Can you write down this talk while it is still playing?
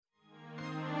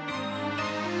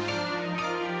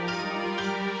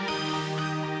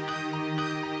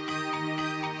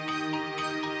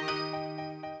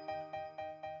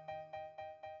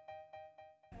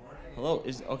hello.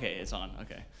 Okay, it's on.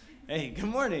 Okay. Hey, good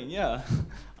morning. Yeah.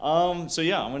 So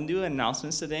yeah, I'm gonna do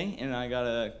announcements today, and I got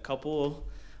a couple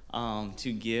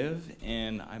to give,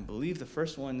 and I believe the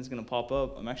first one is gonna pop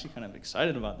up. I'm actually kind of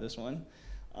excited about this one.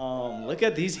 Look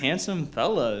at these handsome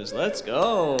fellas. Let's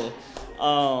go.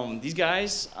 These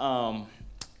guys. I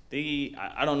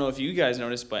don't know if you guys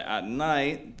noticed, but at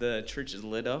night the church is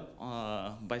lit up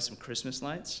by some Christmas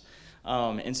lights.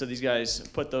 And so these guys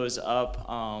put those up,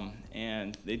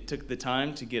 and they took the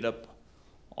time to get up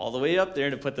all the way up there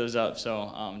to put those up.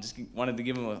 So just wanted to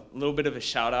give them a little bit of a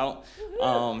shout out.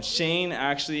 Shane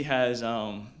actually has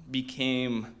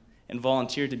became and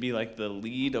volunteered to be like the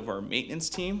lead of our maintenance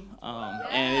team.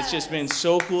 And it's just been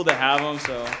so cool to have him.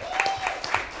 So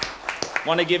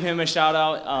want to give him a shout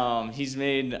out. He's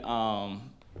made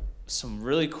some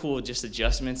really cool just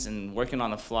adjustments and working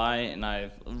on the fly, and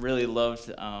I've really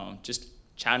loved just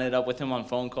chatting it up with him on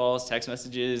phone calls, text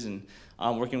messages, and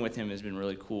working with him has been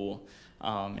really cool.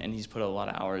 And he's put a lot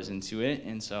of hours into it,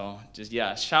 and so just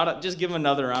shout out, just give him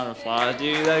another round of applause,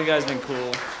 dude. That guy's been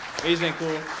cool. He's been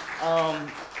cool.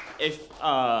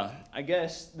 I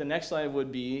guess the next slide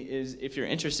would be is if you're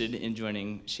interested in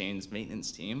joining Shane's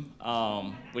maintenance team,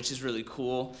 which is really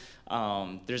cool.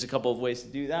 There's a couple of ways to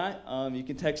do that. You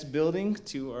can text building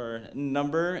to our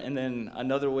number, and then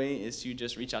another way is to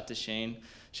just reach out to Shane.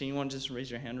 Shane, you want to just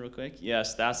raise your hand real quick?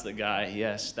 Yes, that's the guy.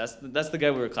 Yes, that's the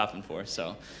guy we were clapping for.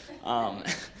 So,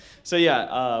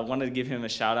 wanted to give him a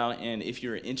shout out. And if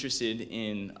you're interested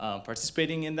in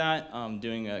participating in that,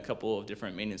 doing a couple of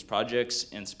different maintenance projects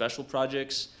and special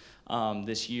projects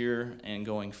this year and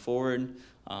going forward,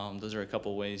 those are a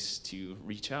couple ways to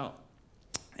reach out.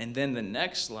 And then the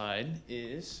next slide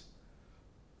is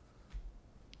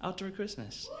Outdoor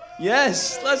Christmas.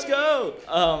 Yes, let's go.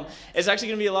 It's actually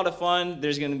going to be a lot of fun.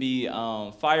 There's going to be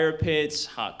fire pits,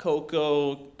 hot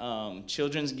cocoa,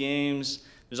 children's games.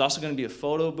 There's also going to be a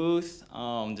photo booth.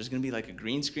 There's going to be like a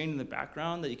green screen in the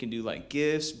background that you can do like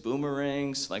gifts,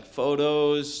 boomerangs, like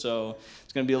photos. So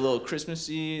it's going to be a little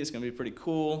Christmassy. It's going to be pretty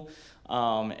cool.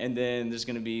 And then there's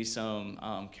going to be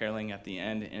some caroling at the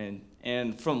end.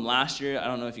 And from last year, I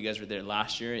don't know if you guys were there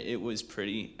last year, it was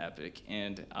pretty epic.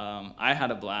 And I had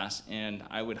a blast, and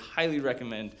I would highly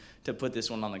recommend to put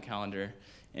this one on the calendar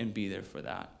and be there for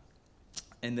that.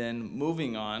 And then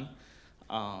moving on,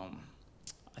 I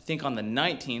think on the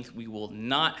 19th, we will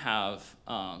not have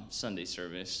Sunday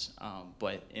service,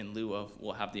 but in lieu of,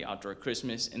 we'll have the Outdoor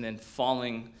Christmas. And then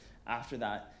following after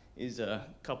that is a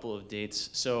couple of dates.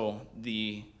 So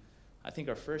I think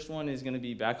our first one is going to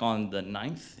be back on the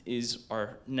 9th is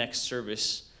our next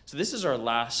service. So this is our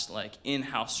last like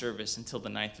in-house service until the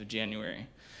 9th of January.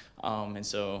 And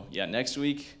so, next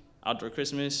week, Outdoor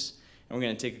Christmas, and we're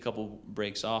going to take a couple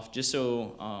breaks off just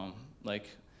so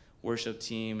worship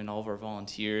team and all of our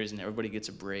volunteers and everybody gets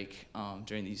a break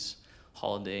during these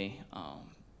holiday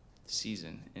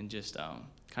season and just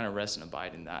kind of rest and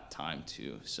abide in that time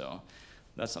too. So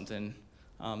that's something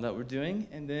that we're doing.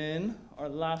 And then our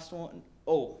last one,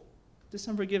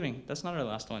 December giving. That's not our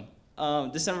last one.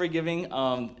 December giving,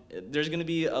 there's going to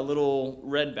be a little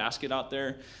red basket out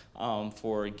there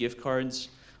for gift cards.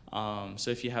 So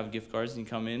if you have gift cards and you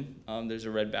come in, there's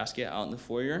a red basket out in the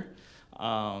foyer.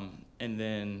 And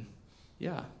then,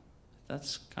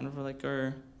 that's kind of like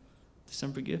our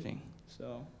December giving.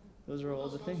 So those are all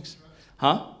the things.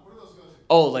 Huh? Where do those go to?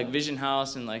 Oh, like Vision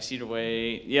House and like Cedar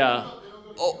Way. Yeah.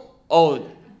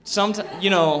 Sometimes,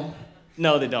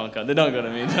 no, they don't go. They don't go to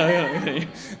me.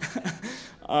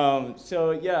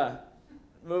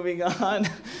 Moving on.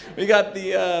 We got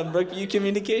the Brookview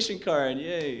communication card.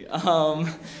 Yay.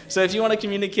 So if you want to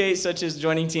communicate, such as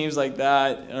joining teams like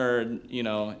that, or,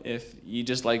 if you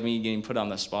just like me getting put on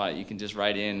the spot, you can just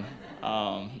write in.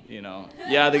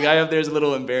 The guy up there is a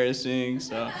little embarrassing,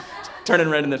 so turning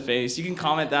red in the face. You can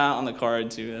comment that on the card,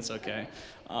 too. That's okay.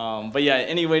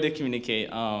 Any way to communicate,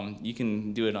 you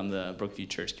can do it on the Brookview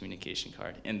Church communication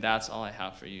card. And that's all I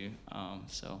have for you.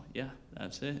 That's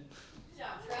it. Good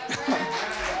job,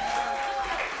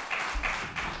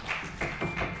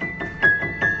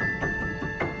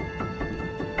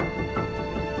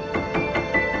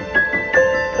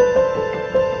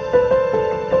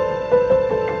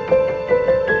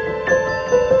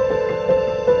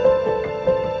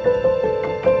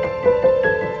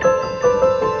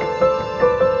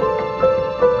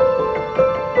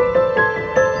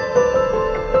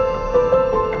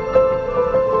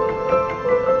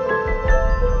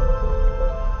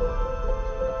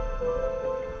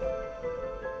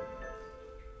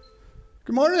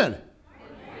 Good morning.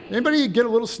 Anybody get a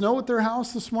little snow at their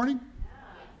house this morning?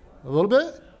 A little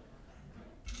bit?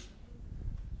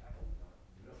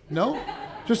 No?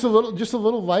 Just a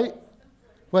little light?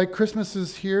 Like Christmas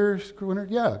is here, winter?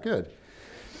 Yeah, good.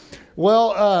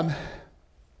 Well,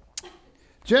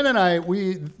 Jen and I,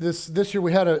 this year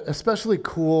we had a especially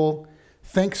cool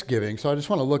Thanksgiving, so I just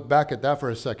want to look back at that for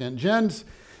a second. Jen's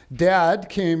dad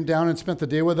came down and spent the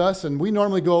day with us, and we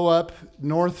normally go up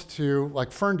north to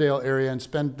like Ferndale area and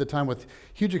spend the time with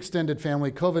huge extended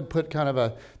family. COVID put kind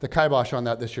of the kibosh on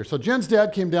that this year. So Jen's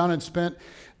dad came down and spent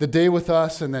the day with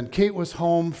us, and then Kate was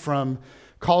home from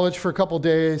college for a couple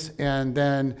days, and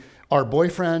then our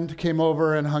boyfriend came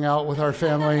over and hung out with our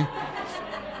family.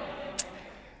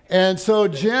 And so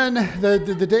Jen,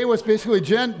 the day was basically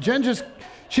Jen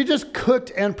just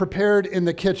cooked and prepared in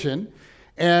the kitchen,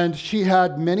 and she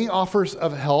had many offers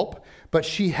of help, but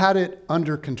she had it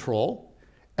under control,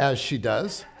 as she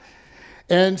does.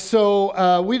 And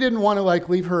so we didn't want to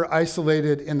leave her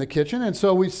isolated in the kitchen. And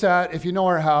so we sat, if you know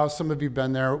our house, some of you have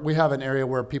been there, we have an area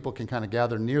where people can kind of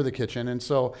gather near the kitchen. And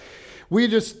so we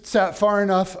just sat far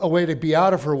enough away to be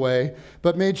out of her way,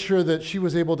 but made sure that she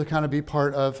was able to kind of be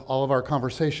part of all of our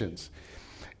conversations.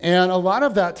 And a lot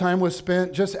of that time was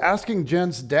spent just asking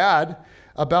Jen's dad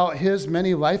about his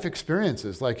many life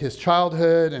experiences, like his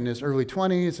childhood and his early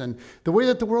 20s and the way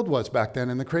that the world was back then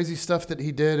and the crazy stuff that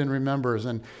he did and remembers.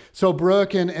 And so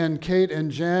Brooke and Kate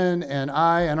and Jen and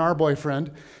I and our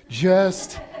boyfriend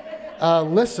just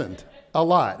listened a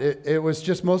lot. It was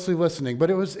just mostly listening, but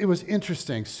it was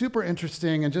interesting, super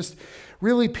interesting, and just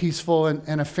really peaceful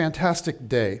and a fantastic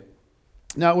day.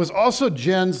 Now, it was also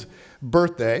Jen's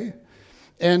birthday,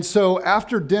 and so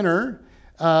after dinner,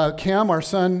 Cam, our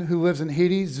son who lives in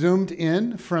Haiti, zoomed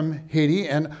in from Haiti,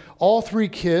 and all three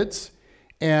kids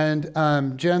and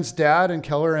Jen's dad and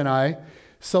Keller and I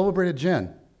celebrated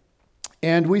Jen.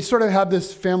 And we sort of have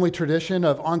this family tradition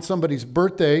of on somebody's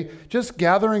birthday, just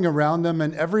gathering around them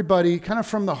and everybody kind of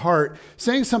from the heart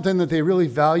saying something that they really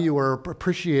value or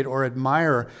appreciate or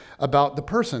admire about the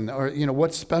person or,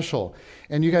 what's special.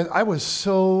 And you guys, I was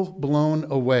so blown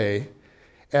away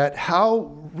at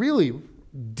how really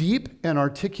deep and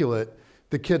articulate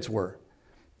the kids were.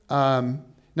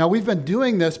 Now, we've been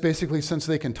doing this basically since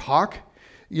they can talk,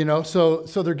 so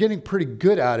they're getting pretty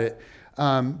good at it.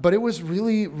 But it was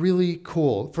really, really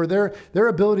cool for their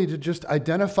ability to just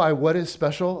identify what is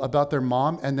special about their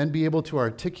mom and then be able to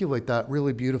articulate that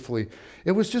really beautifully.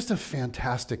 It was just a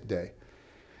fantastic day.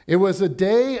 It was a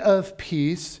day of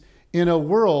peace in a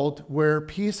world where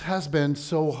peace has been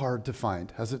so hard to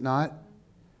find, has it not?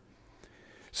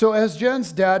 So as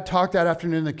Jen's dad talked that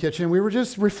afternoon in the kitchen, we were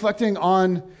just reflecting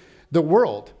on the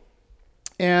world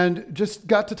and just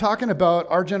got to talking about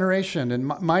our generation and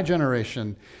my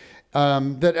generation.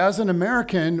 That as an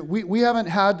American, we haven't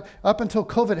had, up until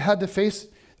COVID, had to face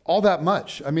all that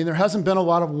much. I mean, there hasn't been a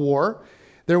lot of war.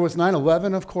 There was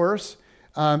 9/11, of course,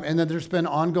 and then there's been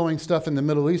ongoing stuff in the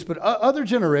Middle East, but other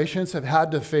generations have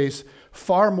had to face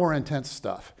far more intense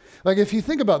stuff. Like if you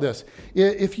think about this,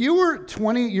 if you were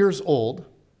 20 years old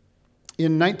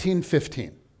in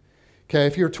 1915, okay,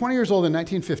 if you were 20 years old in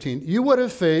 1915, you would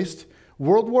have faced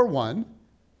World War I,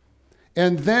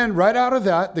 and then right out of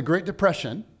that, the Great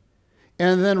Depression,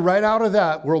 and then right out of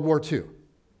that, World War II.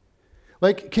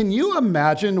 Like, can you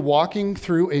imagine walking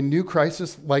through a new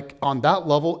crisis like on that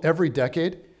level every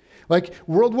decade? Like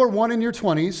World War I in your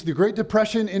 20s, the Great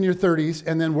Depression in your 30s,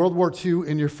 and then World War II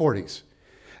in your 40s.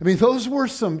 I mean, those were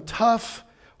some tough,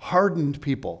 hardened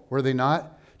people, were they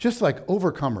not? Just like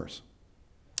overcomers.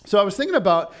 So I was thinking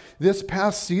about this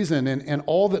past season and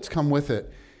all that's come with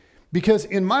it, because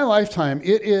in my lifetime,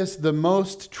 it is the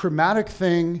most traumatic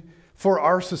thing for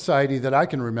our society that I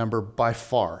can remember by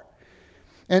far.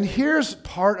 And here's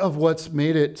part of what's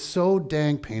made it so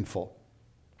dang painful.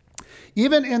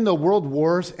 Even in the world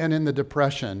wars and in the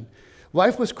Depression,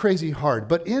 life was crazy hard,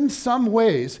 but in some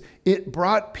ways, it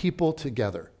brought people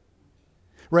together,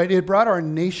 right? It brought our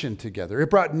nation together.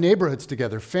 It brought neighborhoods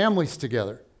together, families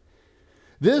together.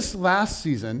 This last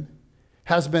season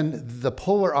has been the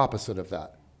polar opposite of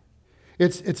that.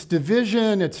 It's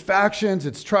division, it's factions,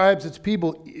 it's tribes, it's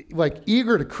people like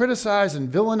eager to criticize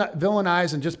and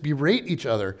villainize and just berate each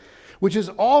other, which is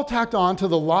all tacked on to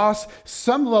the loss,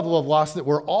 some level of loss that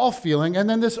we're all feeling, and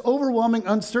then this overwhelming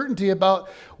uncertainty about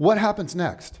what happens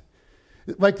next.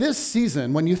 Like this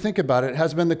season, when you think about it,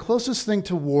 has been the closest thing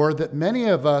to war that many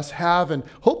of us have and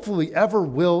hopefully ever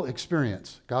will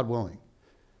experience, God willing.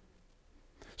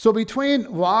 So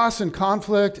between loss and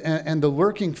conflict and the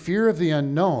lurking fear of the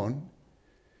unknown,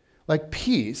 like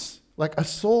peace, like a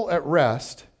soul at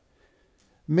rest,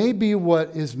 may be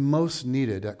what is most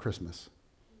needed at Christmas.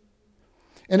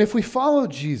 And if we follow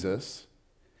Jesus,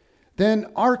 then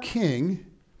our King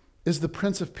is the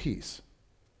Prince of Peace.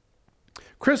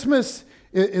 Christmas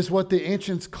is what the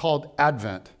ancients called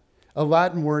Advent, a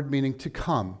Latin word meaning to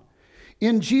come.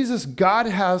 In Jesus, God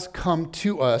has come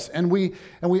to us, and we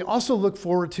also look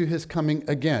forward to his coming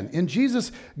again. In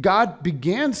Jesus, God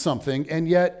began something, and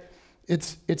yet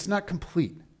it's not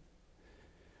complete.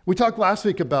 We talked last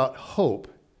week about hope,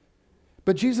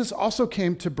 but Jesus also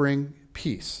came to bring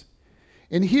peace.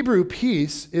 In Hebrew,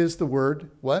 peace is the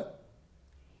word, what?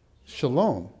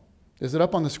 Shalom. Is it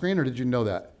up on the screen, or did you know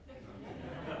that?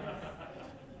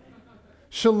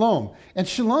 Shalom. And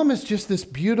shalom is just this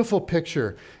beautiful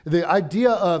picture. The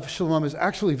idea of shalom is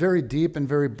actually very deep and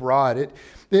very broad.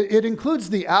 It includes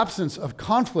the absence of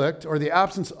conflict or the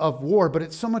absence of war, but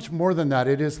it's so much more than that.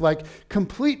 It is like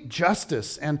complete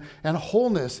justice and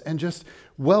wholeness and just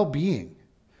well-being.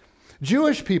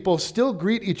 Jewish people still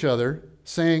greet each other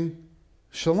saying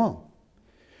shalom,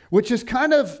 which is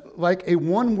kind of like a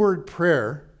one-word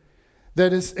prayer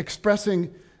that is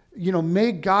expressing,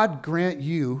 may God grant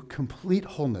you complete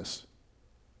wholeness.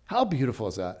 How beautiful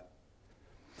is that?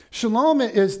 Shalom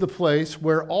is the place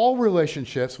where all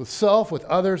relationships with self, with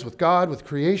others, with God, with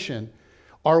creation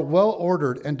are well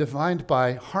ordered and defined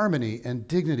by harmony and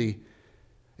dignity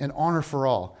and honor for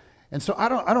all. And so I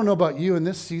don't know about you in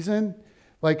this season,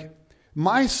 like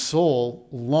my soul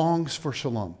longs for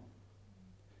shalom.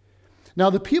 Now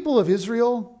the people of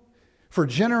Israel, for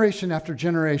generation after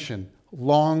generation,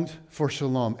 longed for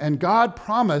shalom. And God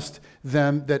promised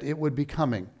them that it would be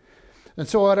coming. And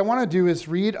so what I want to do is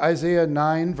read Isaiah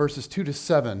 9, verses 2 to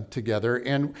 7 together.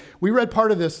 And we read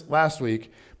part of this last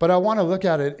week, but I want to look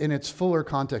at it in its fuller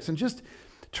context and just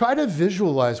try to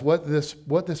visualize what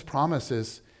this promise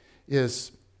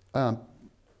is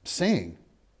saying.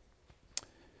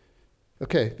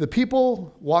 Okay, the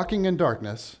people walking in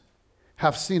darkness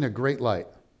have seen a great light.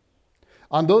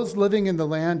 On those living in the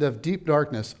land of deep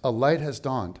darkness, a light has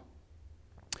dawned.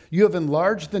 You have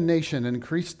enlarged the nation and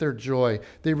increased their joy.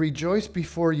 They rejoice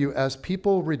before you as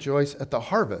people rejoice at the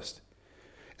harvest,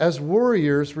 as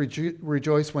warriors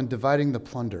rejoice when dividing the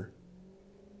plunder.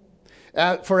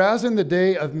 For as in the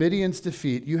day of Midian's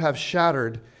defeat, you have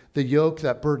shattered the yoke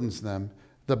that burdens them,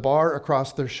 the bar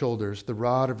across their shoulders, the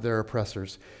rod of their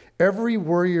oppressors. Every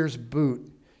warrior's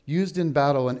boot used in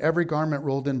battle and every garment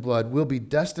rolled in blood will be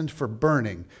destined for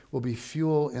burning, will be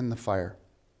fuel in the fire.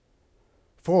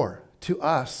 For to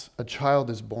us a child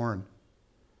is born,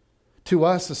 to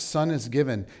us a son is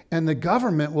given, and the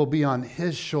government will be on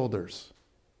his shoulders.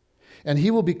 And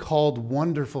he will be called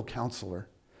Wonderful Counselor,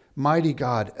 Mighty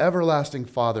God, Everlasting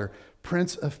Father,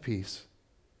 Prince of Peace.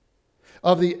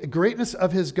 Of the greatness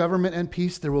of his government and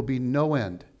peace there will be no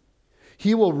end.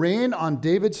 He will reign on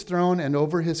David's throne and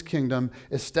over his kingdom,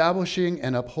 establishing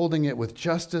and upholding it with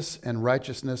justice and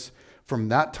righteousness from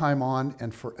that time on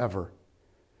and forever.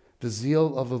 The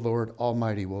zeal of the Lord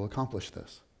Almighty will accomplish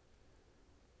this.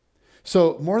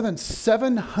 So more than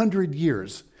 700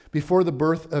 years before the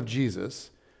birth of Jesus,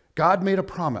 God made a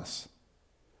promise.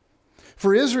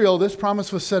 For Israel, this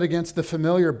promise was set against the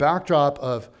familiar backdrop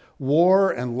of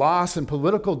war and loss and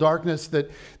political darkness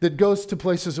that goes to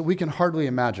places that we can hardly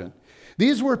imagine.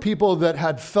 These were people that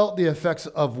had felt the effects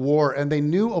of war, and they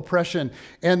knew oppression,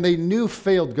 and they knew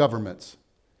failed governments.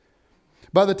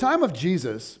 By the time of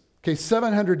Jesus,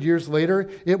 700 years later,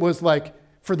 it was like,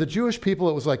 for the Jewish people,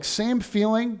 it was like same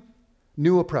feeling,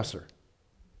 new oppressor,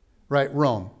 right?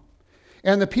 Rome.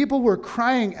 And the people were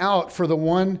crying out for the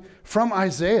one from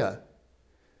Isaiah,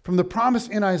 from the promise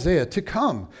in Isaiah to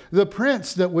come, the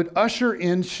prince that would usher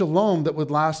in shalom that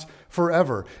would last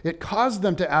forever. It caused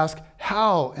them to ask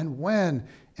how and when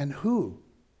and who.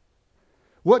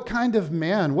 What kind of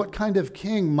man, what kind of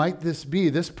king might this be,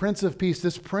 this Prince of Peace,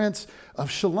 this Prince of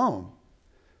Shalom?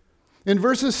 In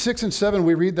verses 6 and 7,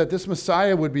 we read that this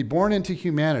Messiah would be born into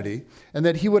humanity and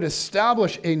that he would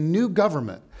establish a new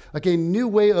government, like a new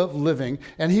way of living,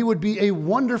 and he would be a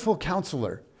wonderful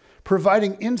counselor,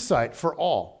 providing insight for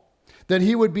all, that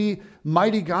he would be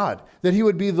mighty God, that he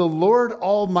would be the Lord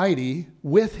Almighty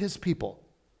with his people,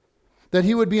 that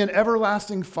he would be an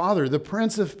everlasting Father, the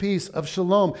Prince of Peace, of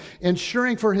Shalom,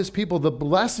 ensuring for his people the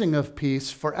blessing of peace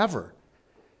forever.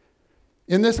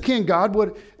 In this king, God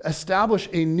would establish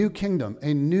a new kingdom,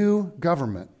 a new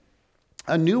government,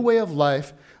 a new way of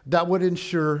life that would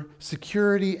ensure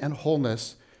security and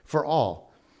wholeness for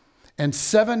all. And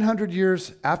 700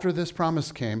 years after this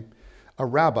promise came, a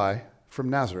rabbi from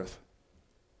Nazareth.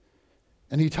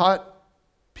 And he taught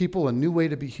people a new way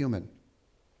to be human.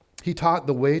 He taught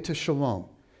the way to shalom.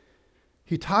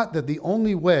 He taught that the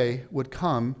only way would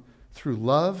come through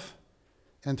love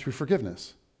and through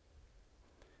forgiveness.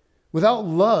 Without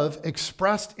love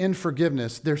expressed in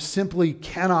forgiveness, there simply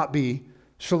cannot be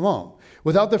Shalom.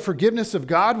 Without the forgiveness of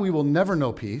God, we will never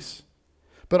know peace.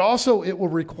 But also, it will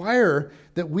require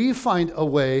that we find a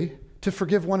way to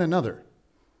forgive one another.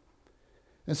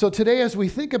 And so today, as we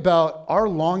think about our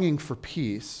longing for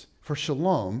peace, for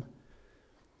shalom,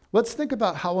 let's think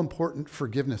about how important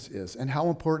forgiveness is and how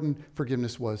important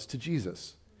forgiveness was to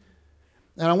Jesus.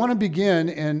 And I want to begin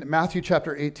in Matthew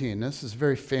chapter 18. This is a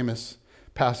very famous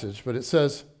passage, but it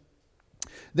says,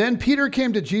 "Then Peter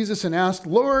came to Jesus and asked,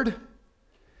 'Lord,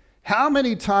 how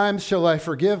many times shall I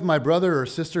forgive my brother or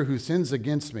sister who sins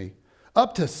against me?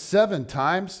 Up to 7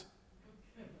 times?'"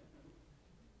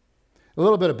 A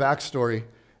little bit of backstory.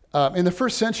 In the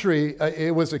first century,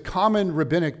 it was a common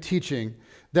rabbinic teaching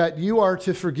that you are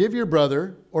to forgive your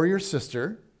brother or your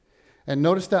sister. And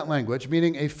notice that language,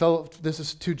 meaning this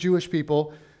is to Jewish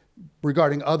people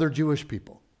regarding other Jewish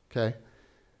people, okay?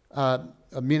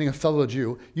 Meaning a fellow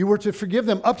Jew. You were to forgive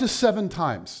them up to 7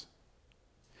 times.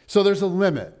 So there's a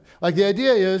limit. Like the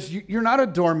idea is you're not a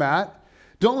doormat.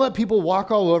 Don't let people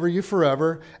walk all over you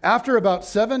forever. After about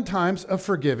 7 times of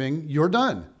forgiving, you're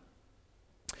done.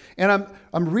 And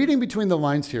I'm reading between the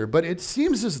lines here, but it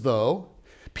seems as though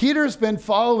Peter's been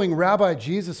following Rabbi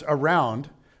Jesus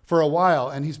around for a while,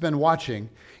 and he's been watching,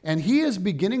 and he is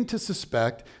beginning to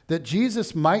suspect that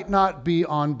Jesus might not be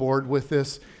on board with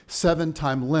this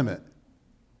 7-time limit.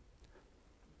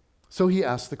 So he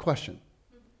asked the question.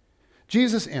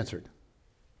 Jesus answered,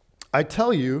 "I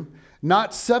tell you,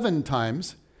 not 7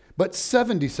 times, but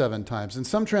 77 times." And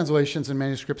some translations and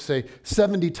manuscripts say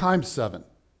 70 times 7,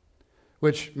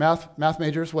 which math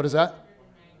majors, what is that?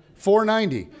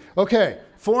 490. Okay,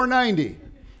 490.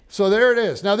 So there it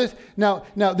is. Now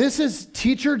this is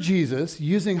teacher Jesus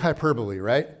using hyperbole,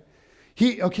 right?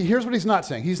 Here's what he's not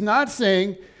saying. He's not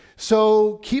saying,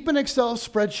 so keep an Excel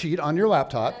spreadsheet on your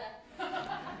laptop,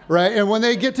 right? And when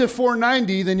they get to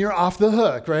 490, then you're off the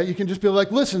hook, right? You can just be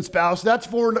like, "Listen, spouse, that's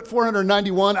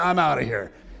 491. I'm out of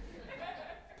here."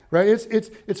 Right?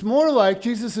 It's more like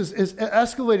Jesus is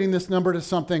escalating this number to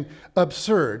something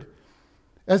absurd,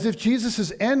 as if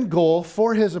Jesus' end goal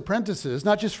for his apprentices,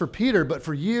 not just for Peter, but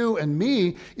for you and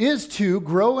me, is to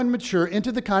grow and mature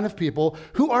into the kind of people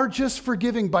who are just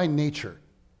forgiving by nature,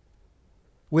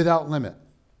 without limit.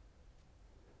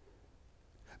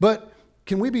 But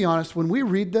can we be honest, when we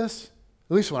read this,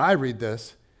 at least when I read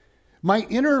this, my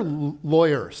inner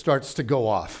lawyer starts to go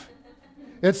off.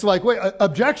 It's like, wait,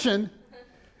 objection,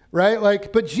 right?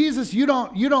 Like, but Jesus, you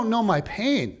don't know my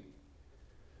pain.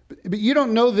 But you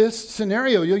don't know this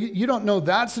scenario. You don't know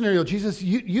that scenario. Jesus,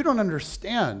 you don't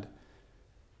understand.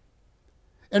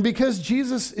 And because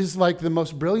Jesus is like the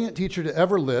most brilliant teacher to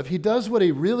ever live, he does what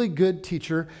a really good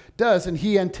teacher does, and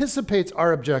he anticipates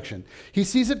our objection. He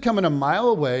sees it coming a mile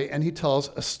away, and he tells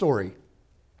a story.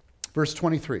 Verse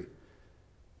 23.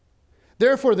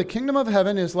 "Therefore, the kingdom of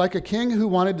heaven is like a king who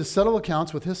wanted to settle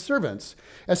accounts with his servants.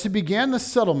 As he began the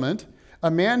settlement, a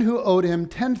man who owed him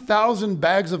 10,000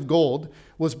 bags of gold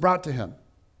was brought to him."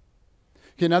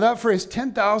 Okay, now that phrase,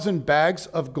 10,000 bags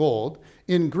of gold,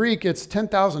 in Greek, it's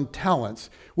 10,000 talents,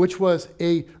 which was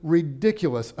a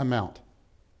ridiculous amount.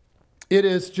 It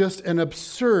is just an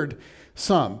absurd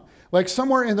sum. Like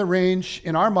somewhere in the range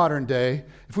in our modern day,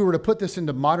 if we were to put this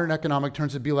into modern economic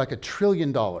terms, it'd be like $1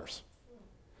 trillion.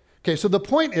 Okay, so the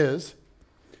point is,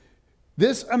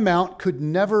 this amount could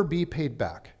never be paid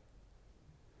back.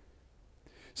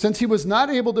 Since he was not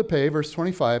able to pay, verse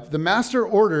 25, the master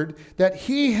ordered that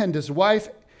he and his wife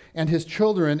and his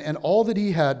children and all that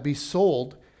he had be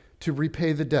sold to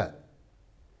repay the debt.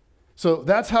 So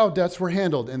that's how debts were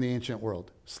handled in the ancient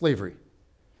world, slavery.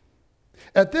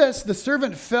 At this, the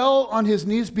servant fell on his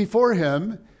knees before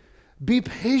him. "Be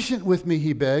patient with me,"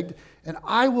 he begged, "and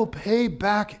I will pay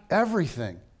back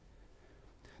everything."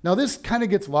 Now, this kind of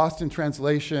gets lost in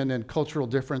translation and cultural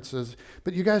differences,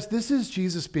 but you guys, this is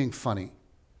Jesus being funny.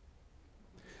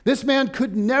 This man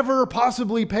could never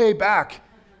possibly pay back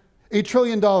 $1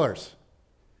 trillion.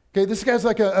 Okay, this guy's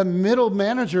like a middle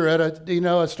manager at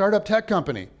a startup tech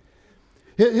company.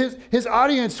 His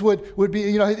audience would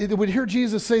be, would hear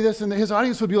Jesus say this, and his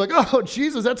audience would be like, "Oh,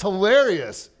 Jesus, that's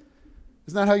hilarious."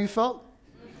 Isn't that how you felt?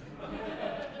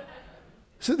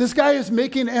 So this guy is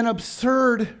making an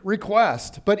absurd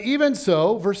request. But even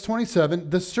so, verse 27,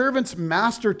 the servant's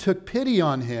master took pity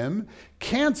on him,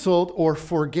 canceled or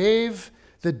forgave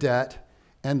the debt,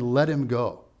 and let him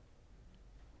go.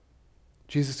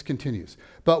 Jesus continues.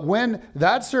 But when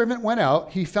that servant went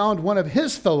out, he found one of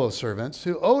his fellow servants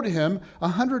who owed him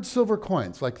 100 silver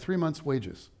coins, like 3 months'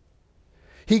 wages.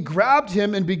 He grabbed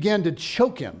him and began to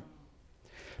choke him.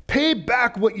 "Pay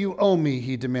back what you owe me,"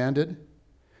 he demanded.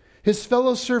 His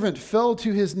fellow servant fell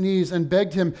to his knees and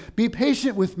begged him, "Be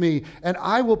patient with me, and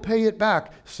I will pay it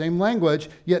back." Same language,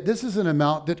 yet this is an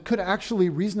amount that could actually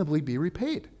reasonably be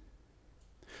repaid.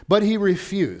 But he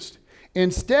refused.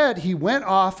 Instead, he went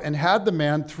off and had the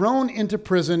man thrown into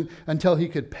prison until he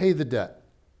could pay the debt.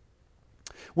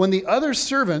 When the other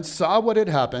servants saw what had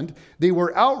happened, they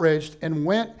were outraged and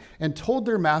went and told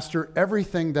their master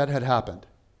everything that had happened.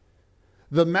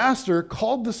 The master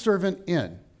called the servant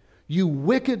in. "You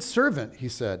wicked servant," he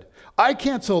said. "I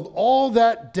canceled all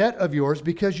that debt of yours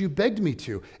because you begged me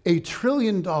to, $1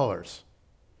 trillion.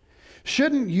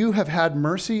 Shouldn't you have had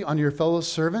mercy on your fellow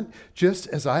servant just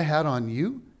as I had on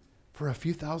you for a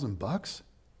few $1,000?"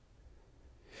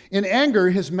 In anger,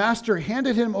 his master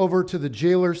handed him over to the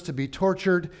jailers to be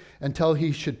tortured until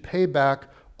he should pay back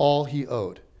all he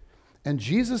owed. And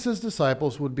Jesus'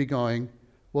 disciples would be going,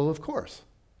 "Well, of course.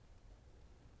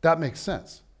 That makes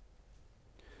sense."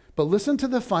 But listen to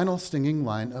the final stinging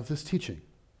line of this teaching.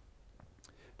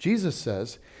 Jesus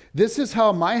says, "This is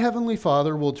how my heavenly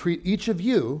Father will treat each of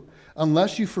you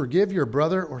unless you forgive your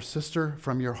brother or sister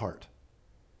from your heart."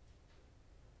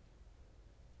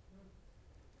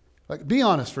 Like, be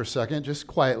honest for a second, just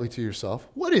quietly to yourself.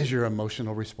 What is your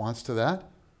emotional response to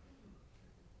that?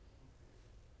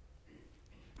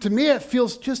 To me, it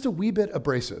feels just a wee bit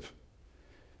abrasive.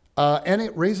 And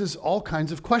it raises all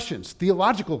kinds of questions,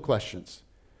 theological questions.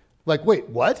 Like, wait,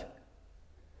 what?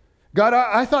 God,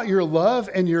 I thought your love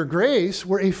and your grace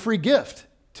were a free gift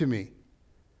to me,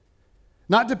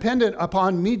 not dependent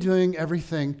upon me doing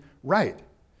everything right.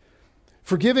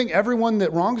 Forgiving everyone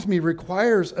that wrongs me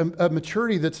requires a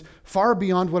maturity that's far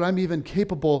beyond what I'm even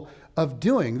capable of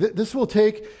doing. This will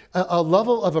take a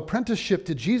level of apprenticeship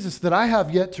to Jesus that I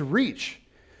have yet to reach.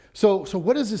 So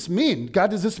what does this mean? God,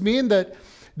 does this mean that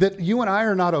you and I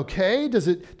are not okay? Does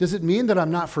it mean that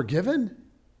I'm not forgiven?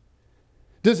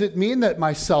 Does it mean that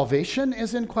my salvation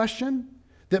is in question?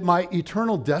 That my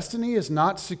eternal destiny is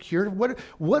not secured?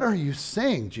 What are you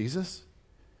saying, Jesus?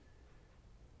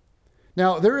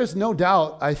 Now, there is no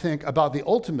doubt, I think, about the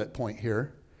ultimate point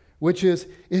here, which is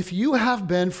if you have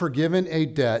been forgiven a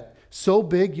debt so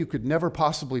big you could never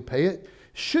possibly pay it,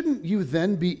 shouldn't you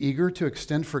then be eager to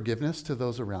extend forgiveness to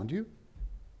those around you?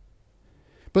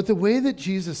 But the way that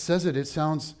Jesus says it, it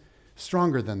sounds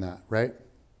stronger than that, right?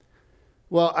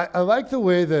 Well, I like the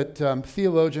way that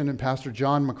theologian and Pastor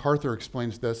John MacArthur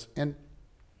explains this. And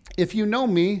if you know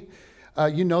me,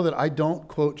 you know that I don't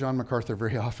quote John MacArthur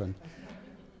very often.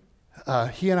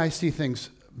 He and I see things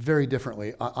very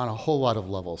differently on a whole lot of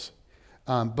levels.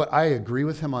 But I agree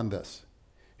with him on this.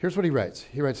 Here's what he writes.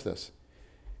 He writes this.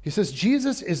 He says,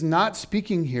 Jesus is not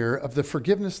speaking here of the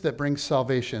forgiveness that brings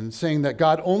salvation, saying that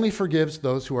God only forgives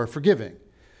those who are forgiving.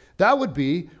 That would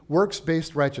be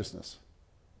works-based righteousness.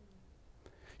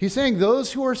 He's saying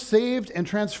those who are saved and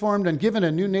transformed and given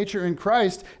a new nature in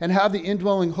Christ and have the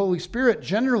indwelling Holy Spirit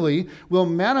generally will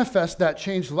manifest that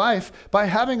changed life by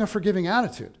having a forgiving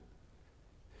attitude.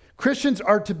 Christians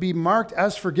are to be marked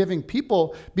as forgiving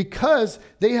people because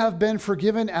they have been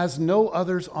forgiven as no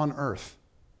others on earth.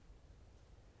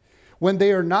 When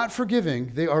they are not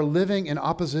forgiving, they are living in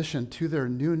opposition to their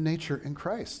new nature in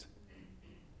Christ.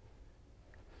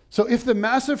 So if the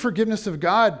massive forgiveness of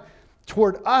God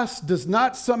toward us does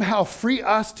not somehow free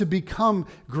us to become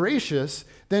gracious,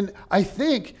 then I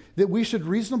think that we should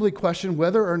reasonably question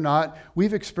whether or not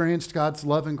we've experienced God's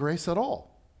love and grace at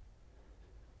all.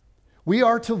 We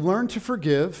are to learn to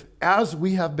forgive as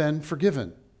we have been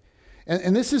forgiven.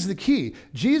 And this is the key.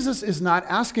 Jesus is not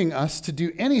asking us to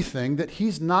do anything that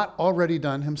he's not already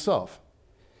done himself.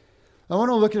 I want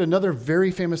to look at another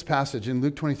very famous passage in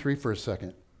Luke 23 for a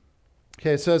second.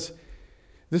 Okay, it says,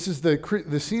 this is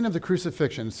the scene of the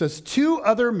crucifixion. It says, 2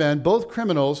 other men, both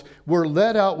criminals, were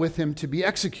led out with him to be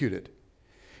executed.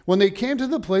 When they came to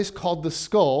the place called the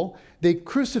Skull, they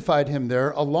crucified him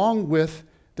there along with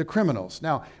the criminals.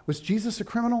 Now, was Jesus a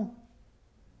criminal?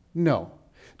 No.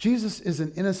 Jesus is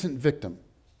an innocent victim.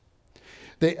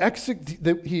 They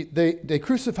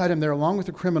crucified him there along with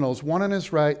the criminals, one on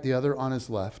his right, the other on his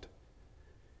left.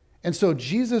 And so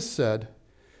Jesus said,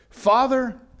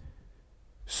 "Father,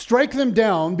 strike them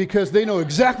down because they know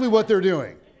exactly what they're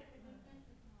doing."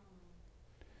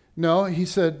 No, he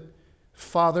said,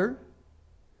 "Father,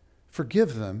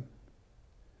 forgive them,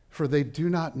 for they do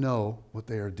not know what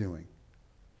they are doing."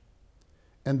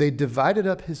 And they divided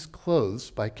up his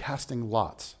clothes by casting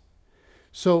lots.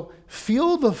 So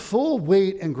feel the full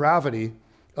weight and gravity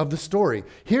of the story.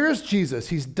 Here is Jesus.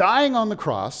 He's dying on the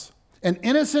cross, an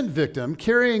innocent victim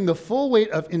carrying the full weight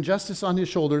of injustice on his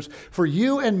shoulders for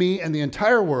you and me and the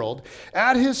entire world.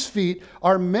 At his feet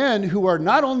are men who are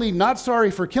not only not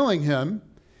sorry for killing him,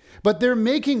 But they're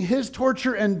making his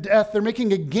torture and death, they're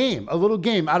making a little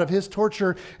game out of his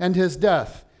torture and his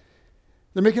death.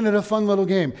 They're making it a fun little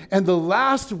game. And the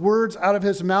last words out of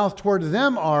his mouth toward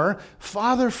them are,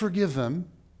 Father, forgive them,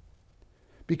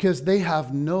 because they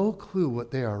have no clue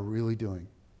what they are really doing.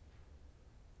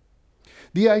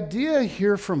 The idea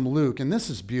here from Luke, and this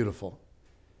is beautiful,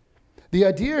 the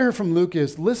idea here from Luke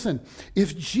is, listen,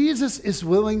 if Jesus is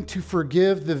willing to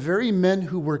forgive the very men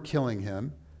who were killing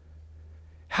him,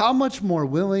 how much more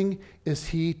willing is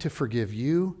he to forgive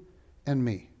you and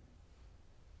me?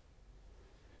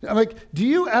 I'm like, do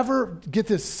you ever get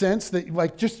this sense that,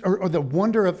 like, just, or the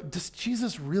wonder of, does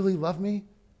Jesus really love me?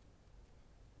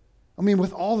 I mean,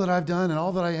 with all that I've done and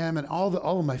all that I am and all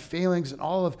of my failings and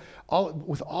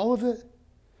with all of it?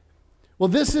 Well,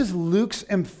 this is Luke's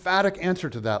emphatic answer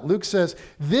to that. Luke says,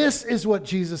 this is what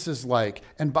Jesus is like.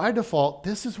 And by default,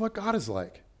 this is what God is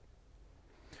like.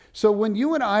 So when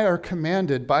you and I are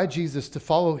commanded by Jesus to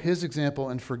follow his example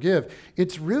and forgive,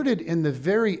 it's rooted in the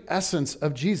very essence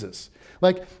of Jesus.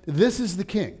 Like, this is the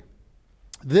king.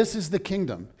 This is the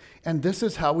kingdom. And this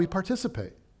is how we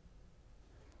participate.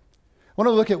 I want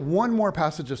to look at one more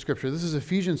passage of scripture. This is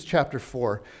Ephesians chapter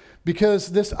 4.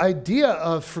 Because this idea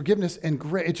of forgiveness and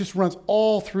grace, it just runs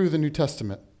all through the New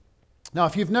Testament. Now,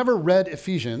 if you've never read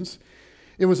Ephesians,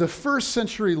 it was a first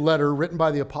century letter written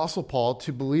by the Apostle Paul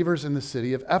to believers in the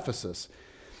city of Ephesus.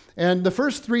 And the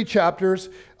first 3 chapters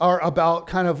are about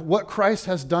kind of what Christ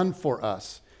has done for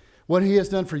us, what he has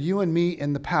done for you and me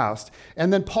in the past.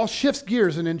 And then Paul shifts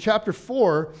gears, and in chapter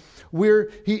 4,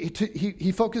 where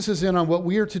he focuses in on what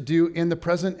we are to do in the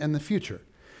present and the future.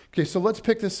 Okay, so let's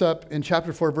pick this up in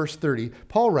chapter 4, verse 30.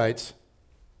 Paul writes,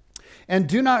 "And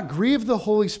do not grieve the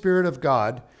Holy Spirit of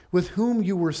God, with whom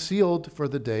you were sealed for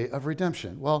the day of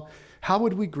redemption." Well, how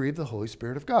would we grieve the Holy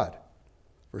Spirit of God?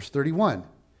 Verse 31,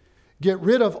 "Get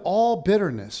rid of all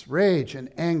bitterness, rage, and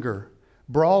anger,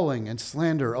 brawling and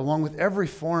slander, along with every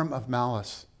form of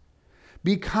malice.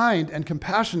 Be kind and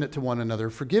compassionate to one another,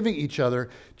 forgiving each other,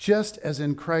 just as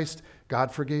in Christ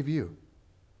God forgave you."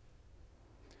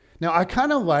 Now, I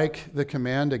kind of like the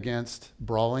command against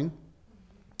brawling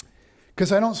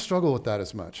because I don't struggle with that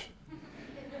as much.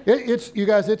 You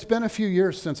guys, it's been a few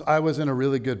years since I was in a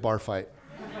really good bar fight.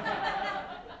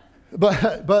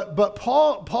 But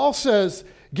Paul says,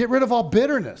 get rid of all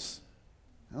bitterness.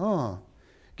 Oh,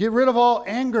 get rid of all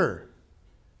anger,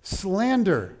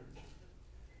 slander.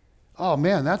 Oh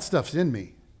man, that stuff's in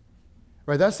me.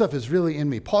 Right? That stuff is really in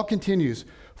me. Paul continues,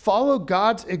 "Follow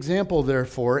God's example,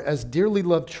 therefore, as dearly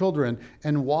loved children,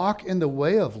 and walk in the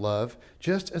way of love,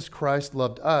 just as Christ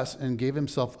loved us and gave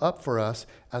himself up for us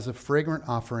as a fragrant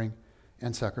offering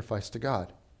and sacrifice to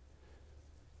God."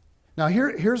 Now,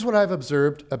 here's what I've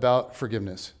observed about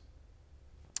forgiveness.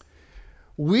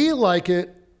 We like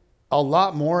it a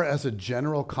lot more as a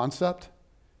general concept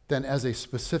than as a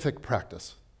specific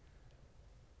practice.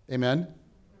 Amen?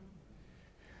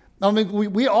 I mean,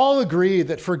 we all agree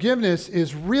that forgiveness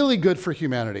is really good for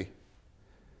humanity.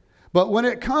 But when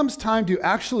it comes time to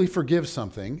actually forgive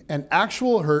something, an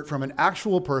actual hurt from an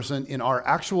actual person in our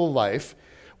actual life,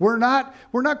 we're not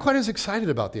quite as excited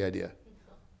about the idea.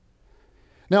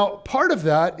 Now, part of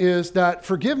that is that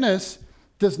forgiveness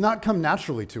does not come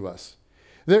naturally to us.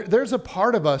 There's a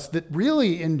part of us that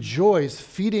really enjoys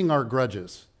feeding our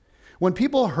grudges. When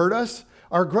people hurt us,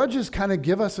 our grudges kind of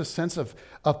give us a sense of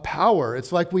power.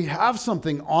 It's like we have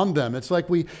something on them. It's like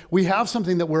we have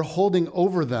something that we're holding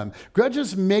over them.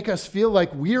 Grudges make us feel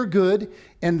like we're good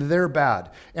and they're bad.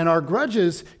 And our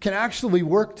grudges can actually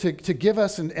work to give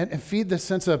us and feed this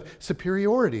sense of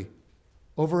superiority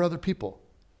over other people.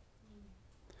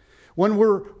 When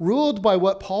we're ruled by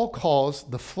what Paul calls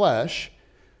the flesh,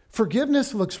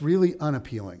 forgiveness looks really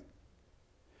unappealing.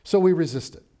 So we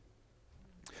resist it.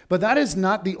 But that is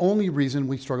not the only reason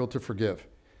we struggle to forgive.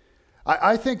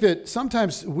 I think that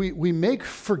sometimes we make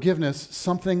forgiveness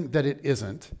something that it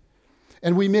isn't,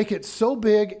 and we make it so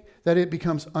big that it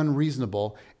becomes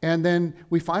unreasonable, and then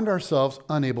we find ourselves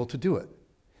unable to do it.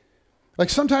 Like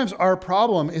sometimes our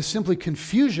problem is simply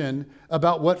confusion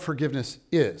about what forgiveness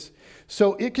is.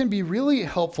 So it can be really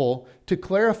helpful to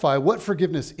clarify what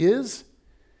forgiveness is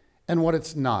and what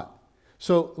it's not.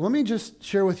 So let me just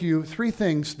share with you 3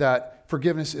 things that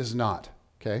forgiveness is not,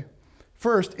 okay?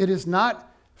 First, it is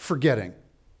not forgetting.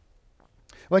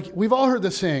 Like, we've all heard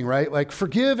the saying, right? Like,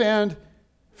 forgive and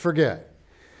forget.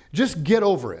 Just get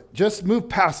over it. Just move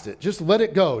past it. Just let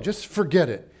it go. Just forget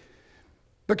it.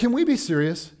 But can we be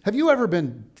serious? Have you ever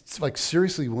been, like,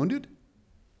 seriously wounded?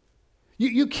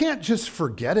 You can't just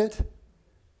forget it.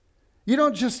 You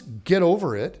don't just get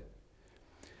over it.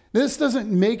 This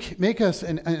doesn't make us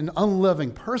an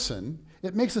unloving person.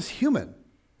 It makes us human.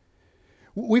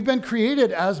 We've been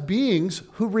created as beings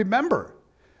who remember.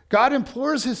 God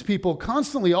implores his people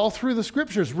constantly all through the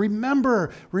scriptures,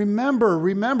 remember, remember,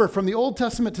 remember. From the Old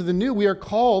Testament to the New, we are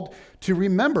called to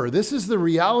remember. This is the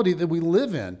reality that we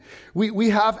live in. We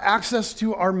have access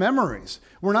to our memories.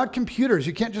 We're not computers.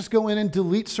 You can't just go in and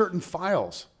delete certain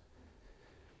files.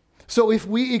 So if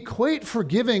we equate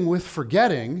forgiving with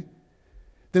forgetting,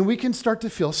 then we can start to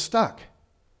feel stuck.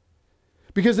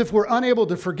 Because if we're unable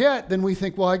to forget, then we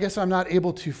think, well, I guess I'm not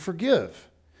able to forgive.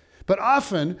 But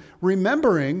often,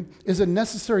 remembering is a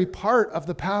necessary part of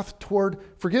the path toward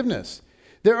forgiveness.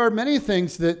 There are many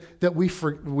things that we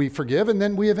forgive, and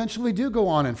then we eventually do go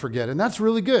on and forget, and that's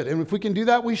really good. And if we can do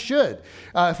that, we should.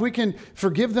 If we can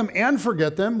forgive them and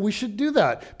forget them, we should do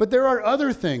that. But there are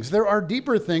other things, there are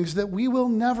deeper things that we will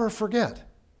never forget.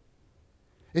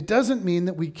 It doesn't mean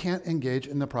that we can't engage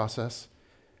in the process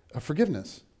of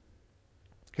forgiveness.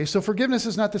 Okay, so forgiveness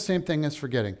is not the same thing as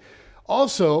forgetting.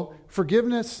 Also,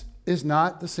 forgiveness is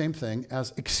not the same thing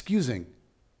as excusing.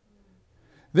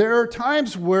 There are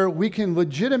times where we can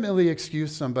legitimately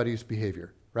excuse somebody's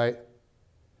behavior, right?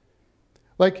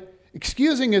 Like,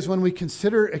 excusing is when we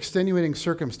consider extenuating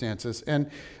circumstances and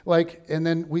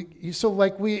then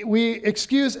we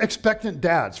excuse expectant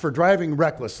dads for driving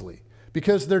recklessly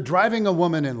because they're driving a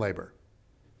woman in labor.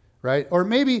 Right? Or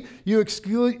maybe you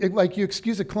excuse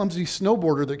a clumsy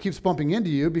snowboarder that keeps bumping into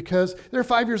you because they're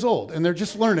 5 years old and they're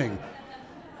just learning,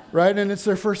 right? And it's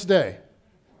their first day.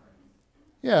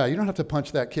 Yeah, you don't have to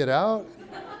punch that kid out.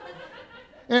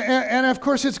 And of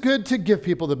course, it's good to give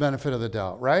people the benefit of the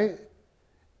doubt, right?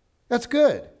 That's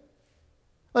good.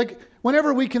 Like,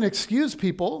 whenever we can excuse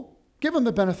people, give them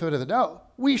the benefit of the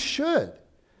doubt, we should.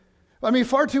 I mean,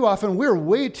 far too often, we're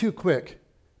way too quick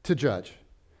to judge.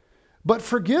 But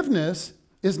forgiveness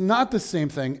is not the same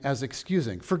thing as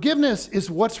excusing. Forgiveness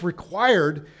is what's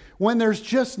required when there's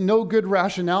just no good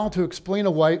rationale to explain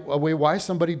away why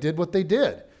somebody did what they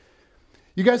did.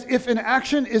 You guys, if an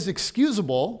action is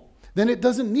excusable, then it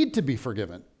doesn't need to be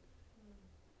forgiven.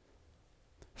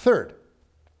 Third,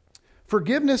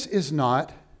 forgiveness is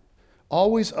not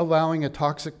always allowing a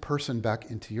toxic person back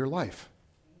into your life.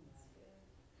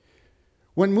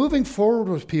 When moving forward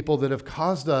with people that have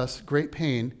caused us great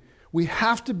pain, we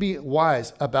have to be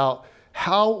wise about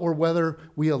how or whether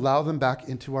we allow them back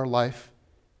into our life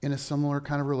in a similar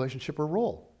kind of relationship or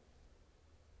role.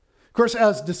 Of course,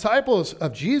 as disciples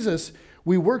of Jesus,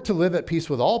 we work to live at peace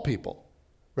with all people,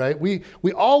 right? We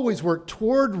always work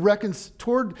toward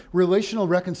relational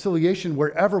reconciliation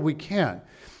wherever we can.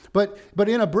 But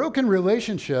in a broken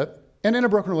relationship,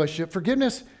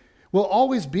 forgiveness will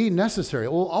always be necessary.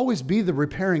 It will always be the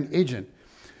repairing agent.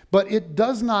 But it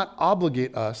does not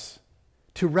obligate us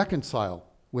to reconcile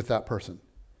with that person.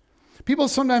 People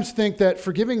sometimes think that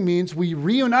forgiving means we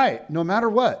reunite no matter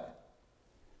what.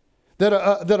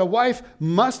 That a wife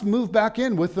must move back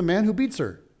in with the man who beats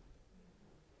her.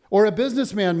 Or a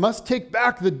businessman must take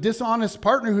back the dishonest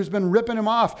partner who's been ripping him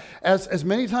off as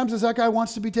many times as that guy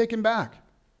wants to be taken back.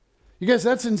 You guys,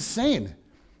 that's insane.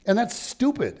 And that's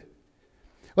stupid.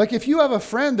 Like, if you have a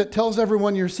friend that tells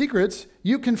everyone your secrets,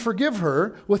 you can forgive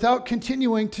her without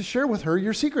continuing to share with her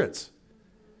your secrets.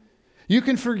 You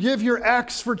can forgive your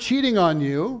ex for cheating on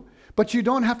you, but you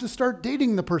don't have to start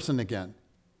dating the person again.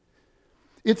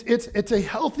 It's a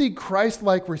healthy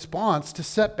Christ-like response to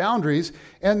set boundaries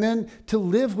and then to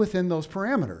live within those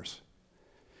parameters.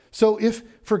 So if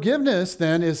forgiveness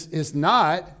then is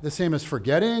not the same as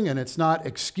forgetting, and it's not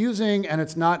excusing, and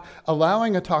it's not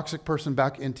allowing a toxic person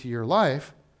back into your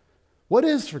life, what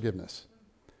is forgiveness?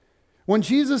 When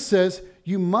Jesus says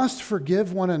you must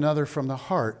forgive one another from the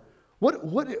heart,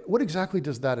 what exactly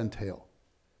does that entail?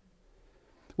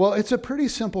 Well, it's a pretty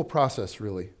simple process,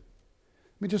 really.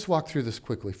 Let me just walk through this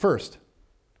quickly. First,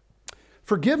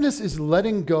 forgiveness is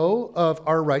letting go of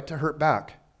our right to hurt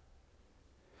back.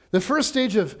 The first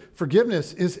stage of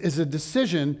forgiveness is a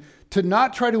decision to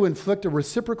not try to inflict a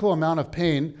reciprocal amount of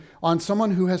pain on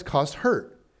someone who has caused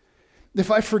hurt.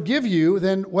 If I forgive you,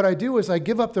 then what I do is I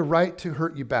give up the right to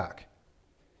hurt you back.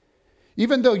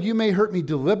 Even though you may hurt me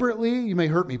deliberately, you may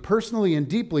hurt me personally and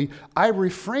deeply, I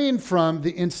refrain from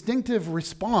the instinctive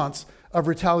response of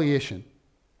retaliation.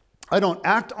 I don't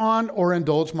act on or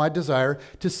indulge my desire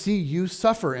to see you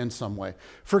suffer in some way.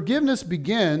 Forgiveness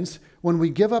begins when we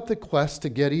give up the quest to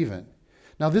get even.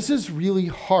 Now, this is really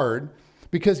hard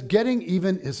because getting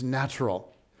even is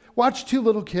natural. Watch two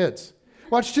little kids.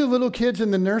 Watch two little kids in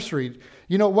the nursery.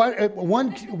 You know what?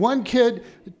 One kid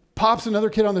pops another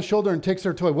kid on the shoulder and takes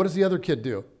their toy. What does the other kid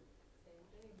do?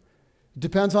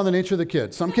 Depends on the nature of the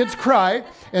kid. Some kids cry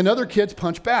and other kids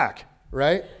punch back,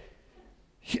 right?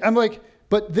 I'm like,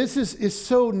 But this is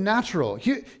so natural.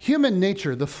 Human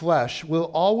nature, the flesh,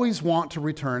 will always want to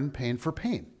return pain for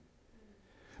pain.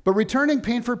 But returning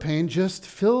pain for pain just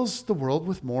fills the world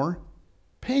with more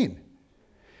pain.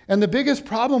 And the biggest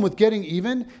problem with getting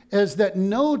even is that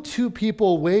no two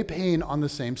people weigh pain on the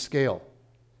same scale.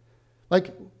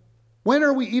 Like, when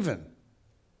are we even?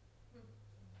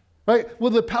 Right?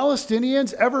 Will the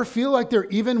Palestinians ever feel like they're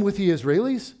even with the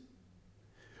Israelis?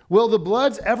 Will the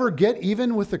Bloods ever get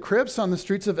even with the Crips on the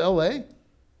streets of LA?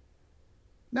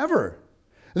 Never.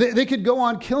 They could go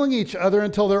on killing each other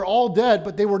until they're all dead,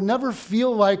 but they will never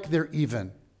feel like they're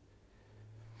even.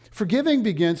 Forgiving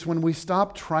begins when we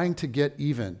stop trying to get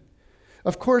even.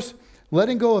 Of course,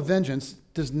 letting go of vengeance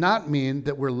does not mean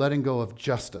that we're letting go of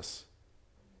justice.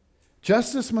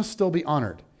 Justice must still be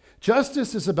honored.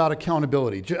 Justice is about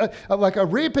accountability. Like a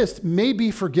rapist may be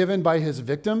forgiven by his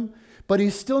victim, but he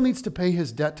still needs to pay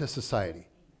his debt to society.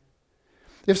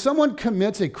 If someone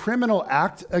commits a criminal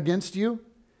act against you,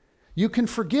 you can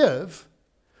forgive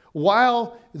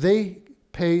while they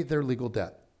pay their legal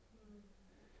debt.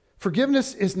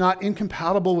 Forgiveness is not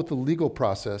incompatible with the legal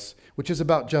process, which is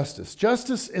about justice.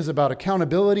 Justice is about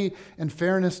accountability and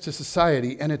fairness to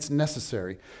society, and it's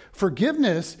necessary.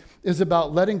 Forgiveness is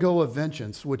about letting go of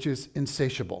vengeance, which is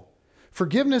insatiable.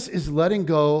 Forgiveness is letting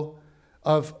go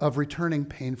of returning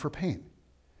pain for pain.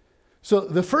 So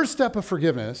the first step of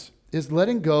forgiveness is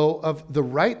letting go of the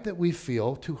right that we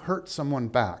feel to hurt someone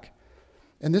back.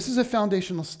 And this is a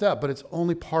foundational step, but it's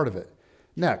only part of it.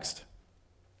 Next,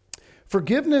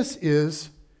 forgiveness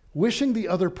is wishing the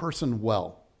other person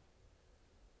well.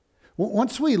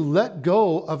 Once we let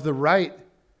go of the right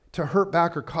to hurt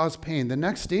back or cause pain, the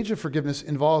next stage of forgiveness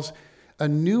involves a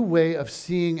new way of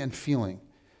seeing and feeling.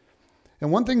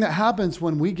 And one thing that happens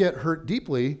when we get hurt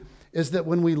deeply is that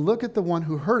when we look at the one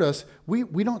who hurt us,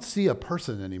 we don't see a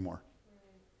person anymore.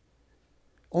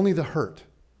 Only the hurt.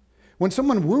 When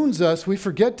someone wounds us, we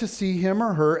forget to see him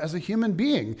or her as a human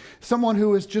being, someone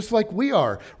who is just like we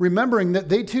are, remembering that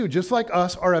they too, just like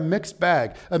us, are a mixed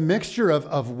bag, a mixture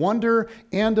of wonder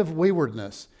and of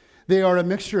waywardness. They are a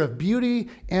mixture of beauty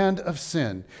and of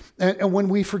sin. And when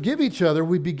we forgive each other,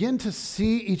 we begin to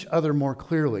see each other more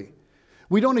clearly.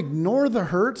 We don't ignore the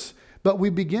hurts, but we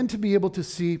begin to be able to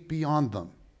see beyond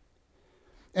them.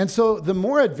 And so the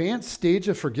more advanced stage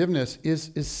of forgiveness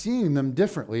is seeing them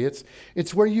differently.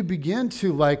 It's where you begin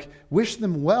to wish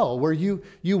them well, where you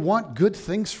want good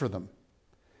things for them.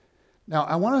 Now,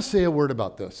 I want to say a word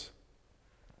about this,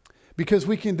 because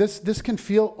this can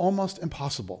feel almost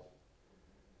impossible,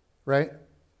 right?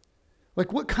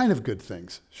 Like, what kind of good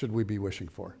things should we be wishing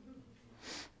for?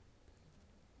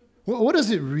 What does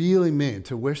it really mean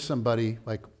to wish somebody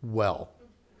well?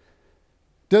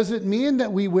 Does it mean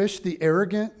that we wish the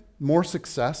arrogant more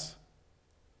success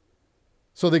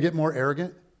so they get more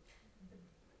arrogant?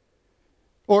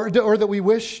 Or that we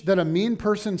wish that a mean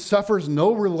person suffers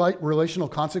no relational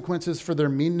consequences for their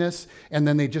meanness and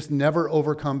then they just never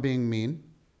overcome being mean?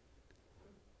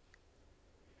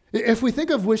 If we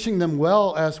think of wishing them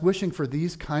well as wishing for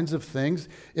these kinds of things,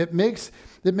 it makes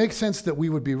sense that we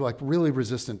would be really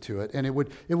resistant to it, and it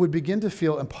would begin to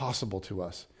feel impossible to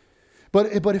us. But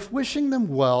if wishing them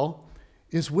well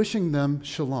is wishing them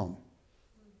shalom,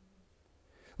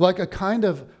 like a kind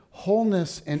of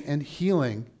wholeness and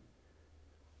healing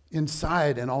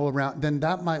inside and all around, then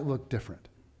that might look different.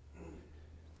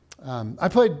 I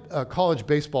played college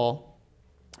baseball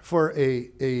for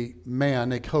a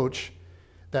coach,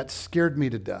 that scared me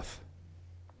to death.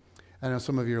 I know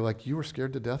some of you are like, you were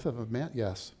scared to death of a man?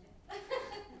 Yes,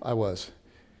 I was.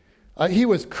 He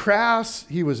was crass,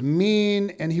 he was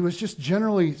mean, and he was just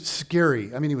generally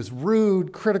scary. I mean, he was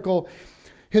rude, critical.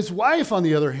 His wife, on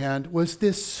the other hand, was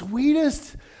this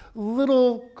sweetest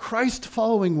little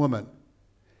Christ-following woman.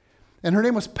 And her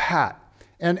name was Pat.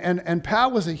 And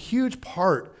Pat was a huge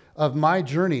part of my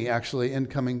journey, actually, in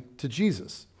coming to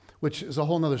Jesus, which is a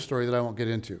whole other story that I won't get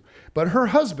into. But her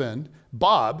husband,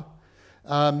 Bob,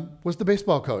 was the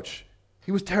baseball coach.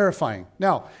 He was terrifying.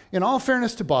 Now, in all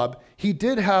fairness to Bob, he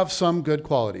did have some good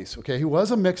qualities, okay? He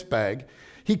was a mixed bag.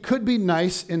 He could be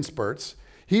nice in spurts.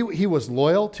 He was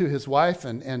loyal to his wife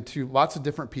and to lots of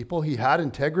different people. He had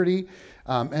integrity,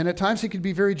 and at times he could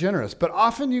be very generous. But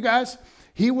often, you guys,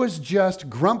 he was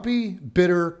just grumpy,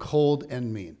 bitter, cold,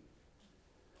 and mean.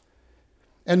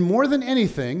 And more than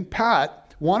anything,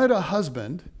 Pat wanted a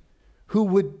husband who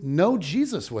would know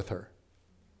Jesus with her.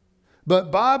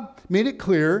 But Bob made it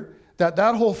clear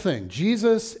that whole thing,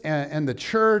 Jesus and the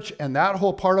church and that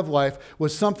whole part of life,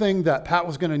 was something that Pat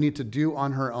was going to need to do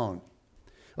on her own.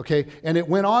 Okay? And it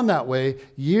went on that way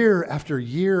year after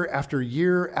year after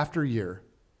year after year.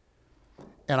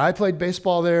 And I played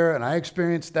baseball there, and I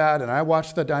experienced that, and I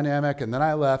watched the dynamic, and then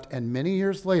I left, and many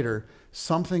years later,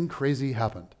 something crazy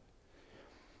happened.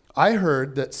 I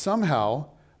heard that somehow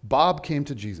Bob came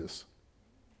to Jesus,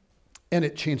 and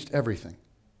it changed everything.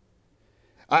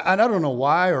 I don't know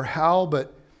why or how,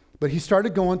 but he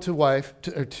started going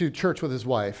to church with his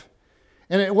wife.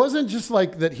 And it wasn't just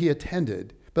like that he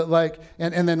attended, but like,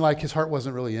 and then like his heart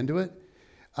wasn't really into it.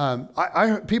 I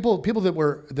heard people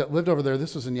that lived over there,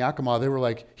 this was in Yakima, they were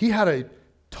like, he had a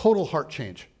total heart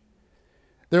change.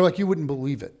 They're like, you wouldn't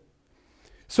believe it.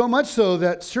 So much so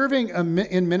that serving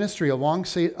in ministry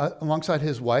alongside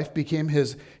his wife became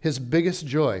his biggest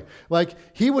joy. Like,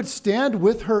 he would stand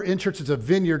with her in church. It's a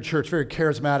vineyard church, very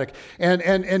charismatic.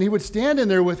 And he would stand in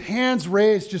there with hands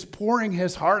raised, just pouring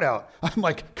his heart out. I'm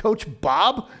like, Coach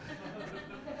Bob?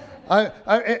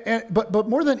 But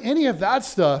more than any of that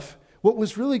stuff, what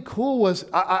was really cool was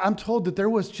I'm told that there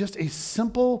was just a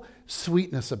simple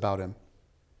sweetness about him.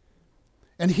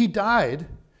 And he died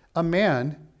a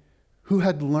man who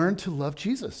had learned to love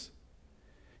Jesus.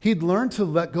 He'd learned to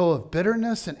let go of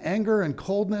bitterness and anger and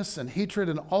coldness and hatred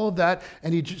and all of that,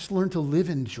 and he just learned to live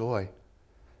in joy.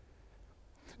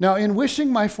 Now, in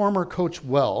wishing my former coach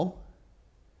well,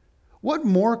 what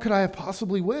more could I have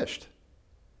possibly wished?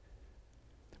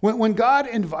 When God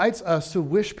invites us to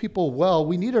wish people well,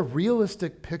 we need a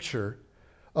realistic picture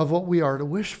of what we are to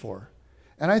wish for.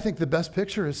 And I think the best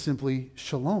picture is simply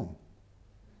shalom.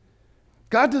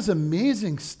 God does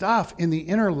amazing stuff in the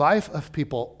inner life of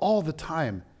people all the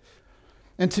time.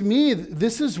 And to me,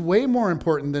 this is way more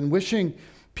important than wishing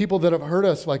people that have hurt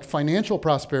us like financial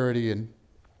prosperity and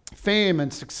fame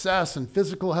and success and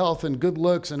physical health and good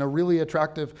looks and a really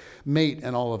attractive mate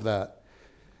and all of that.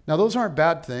 Now, those aren't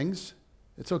bad things.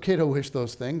 It's okay to wish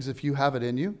those things if you have it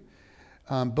in you.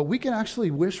 But we can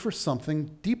actually wish for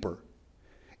something deeper.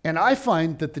 And I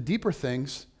find that the deeper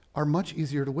things are much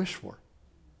easier to wish for.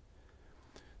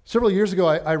 Several years ago,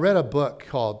 I read a book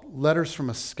called Letters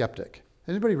from a Skeptic.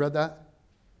 Anybody read that?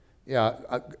 Yeah,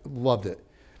 I loved it.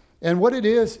 And what it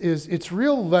is it's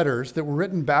real letters that were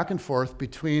written back and forth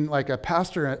between like a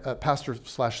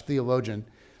pastor/theologian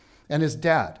and his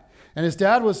dad. And his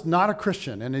dad was not a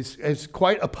Christian, and he's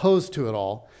quite opposed to it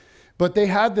all. But they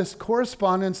had this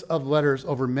correspondence of letters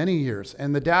over many years.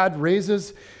 And the dad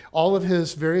raises all of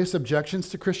his various objections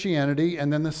to Christianity,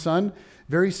 and then the son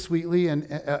very sweetly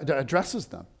addresses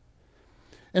them.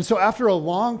 And so after a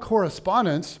long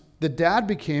correspondence, the dad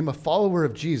became a follower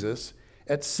of Jesus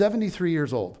at 73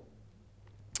 years old.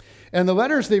 And the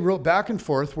letters they wrote back and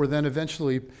forth were then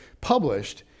eventually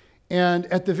published. And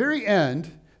at the very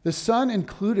end, the son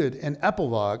included an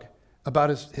epilogue about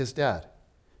his dad.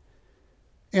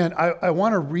 And I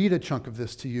want to read a chunk of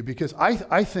this to you because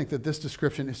I think that this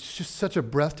description is just such a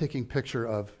breathtaking picture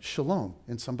of shalom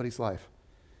in somebody's life.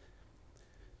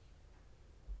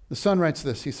 The son writes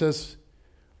this. He says,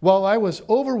 "While I was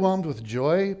overwhelmed with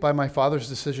joy by my father's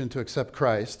decision to accept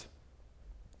Christ,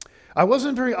 I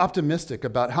wasn't very optimistic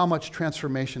about how much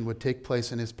transformation would take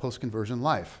place in his post-conversion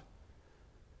life.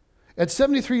 At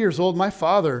 73 years old, my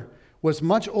father was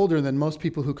much older than most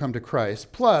people who come to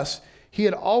Christ. Plus, he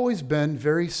had always been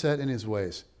very set in his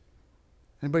ways."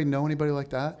 Anybody know anybody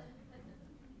like that?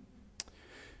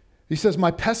 He says,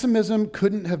 "My pessimism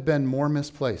couldn't have been more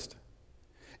misplaced.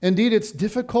 Indeed, it's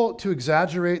difficult to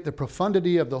exaggerate the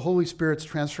profundity of the Holy Spirit's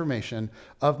transformation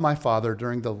of my father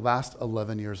during the last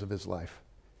 11 years of his life.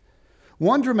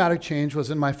 One dramatic change was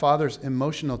in my father's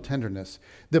emotional tenderness.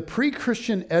 The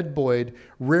pre-Christian Ed Boyd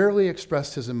rarely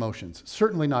expressed his emotions,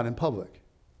 certainly not in public.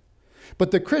 But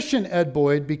the Christian Ed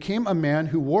Boyd became a man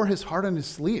who wore his heart on his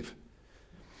sleeve.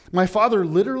 My father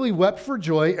literally wept for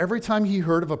joy every time he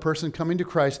heard of a person coming to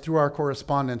Christ through our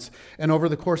correspondence. And over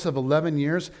the course of 11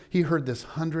 years, he heard this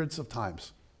hundreds of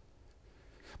times.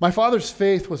 My father's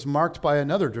faith was marked by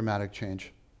another dramatic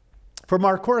change. From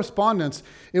our correspondence,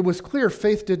 it was clear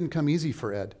faith didn't come easy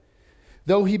for Ed.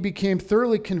 Though he became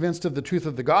thoroughly convinced of the truth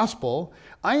of the gospel,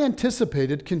 I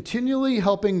anticipated continually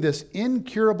helping this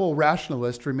incurable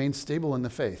rationalist remain stable in the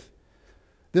faith.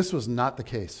 This was not the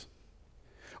case.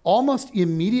 Almost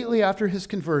immediately after his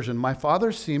conversion, my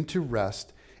father seemed to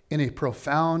rest in a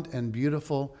profound and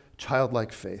beautiful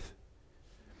childlike faith.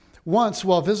 Once,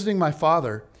 while visiting my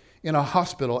father in a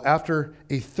hospital after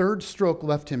a third stroke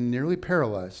left him nearly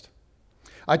paralyzed,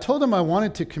 I told him I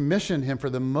wanted to commission him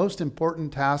for the most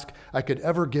important task I could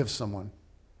ever give someone.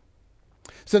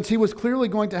 Since he was clearly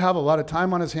going to have a lot of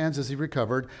time on his hands as he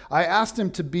recovered, I asked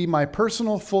him to be my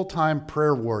personal full-time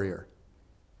prayer warrior.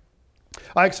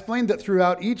 I explained that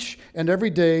throughout each and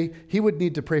every day, he would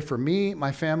need to pray for me,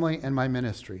 my family, and my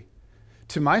ministry.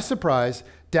 To my surprise,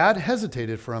 Dad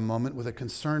hesitated for a moment with a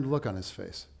concerned look on his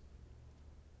face.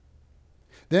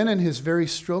 Then in his very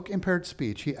stroke-impaired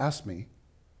speech, he asked me,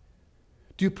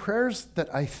 do prayers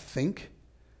that I think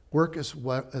work as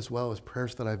well as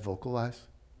prayers that I vocalize?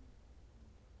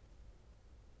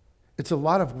 It's a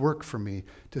lot of work for me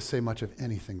to say much of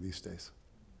anything these days.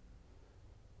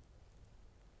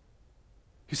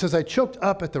 He says, I choked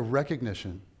up at the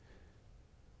recognition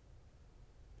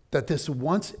that this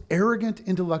once arrogant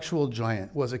intellectual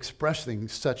giant was expressing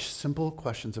such simple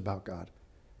questions about God.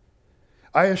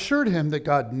 I assured him that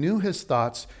God knew his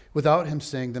thoughts without him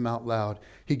saying them out loud.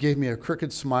 He gave me a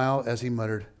crooked smile as he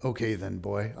muttered, okay then,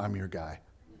 boy, I'm your guy.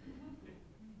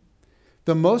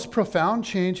 The most profound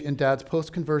change in Dad's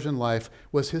post-conversion life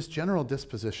was his general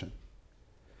disposition.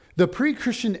 The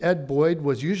pre-Christian Ed Boyd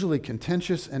was usually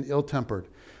contentious and ill-tempered.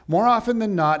 More often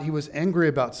than not, he was angry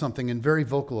about something and very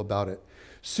vocal about it.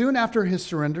 Soon after his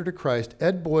surrender to Christ,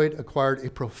 Ed Boyd acquired a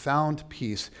profound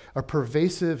peace, a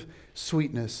pervasive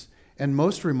sweetness, and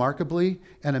most remarkably,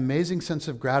 an amazing sense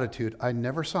of gratitude I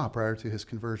never saw prior to his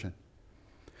conversion.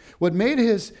 What made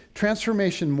his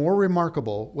transformation more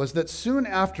remarkable was that soon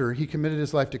after he committed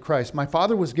his life to Christ, my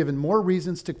father was given more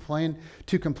reasons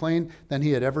to complain than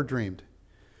he had ever dreamed.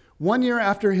 1 year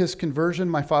after his conversion,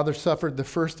 my father suffered the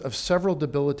first of several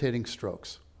debilitating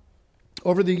strokes.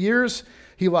 Over the years,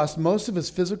 he lost most of his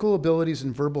physical abilities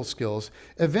and verbal skills.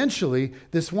 Eventually,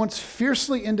 this once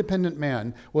fiercely independent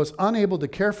man was unable to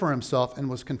care for himself and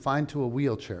was confined to a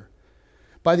wheelchair.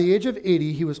 By the age of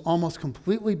 80, he was almost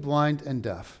completely blind and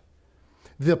deaf.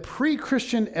 The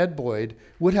pre-Christian Ed Boyd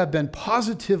would have been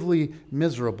positively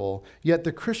miserable, yet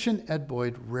the Christian Ed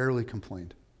Boyd rarely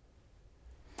complained.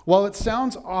 While it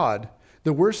sounds odd,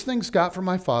 the worse things got for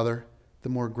my father, the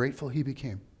more grateful he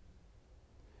became.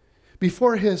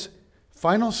 Before his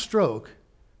final stroke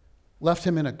left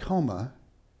him in a coma,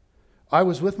 I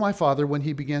was with my father when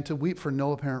he began to weep for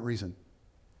no apparent reason.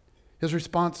 His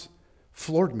response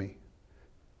floored me.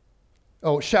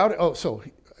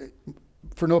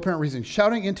 For no apparent reason.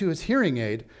 Shouting into his hearing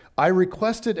aid, I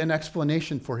requested an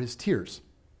explanation for his tears.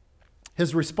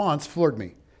 His response floored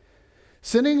me.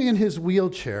 Sitting in his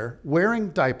wheelchair, wearing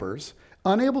diapers,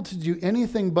 unable to do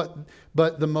anything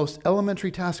but the most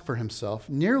elementary task for himself,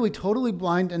 nearly totally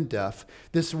blind and deaf,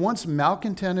 this once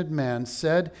malcontented man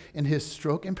said in his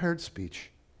stroke-impaired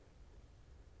speech,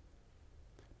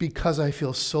 because I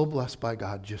feel so blessed by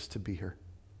God just to be here.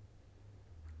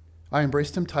 I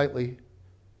embraced him tightly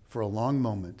for a long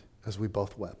moment as we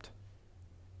both wept.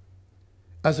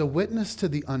 As a witness to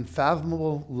the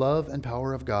unfathomable love and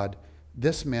power of God,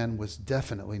 this man was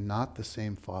definitely not the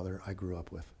same father I grew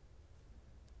up with.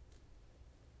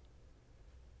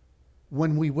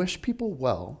 When we wish people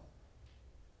well,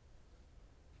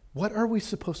 what are we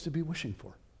supposed to be wishing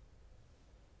for?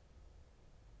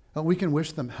 We can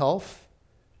wish them health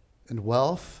and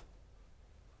wealth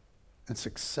and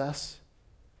success.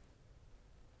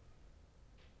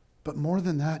 But more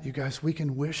than that, you guys, we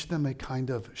can wish them a kind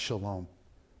of shalom,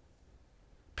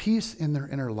 peace in their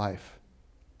inner life.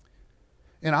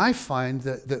 And I find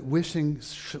that wishing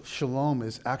shalom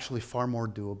is actually far more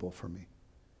doable for me.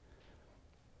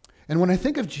 And when I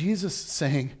think of Jesus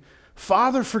saying,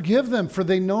 Father, forgive them, for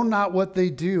they know not what they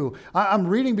do. I'm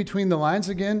reading between the lines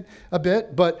again a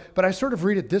bit, but I sort of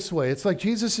read it this way. It's like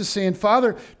Jesus is saying,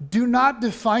 Father, do not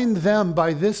define them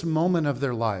by this moment of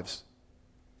their lives.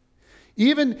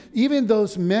 Even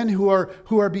those men who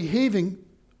are behaving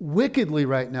wickedly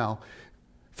right now,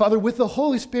 Father, with the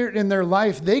Holy Spirit in their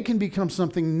life, they can become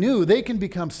something new. They can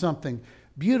become something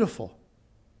beautiful.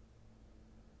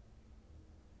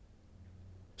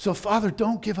 So, Father,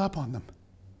 don't give up on them.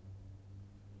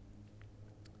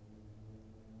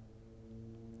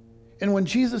 And when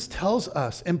Jesus tells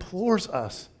us, implores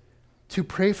us to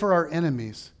pray for our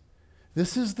enemies,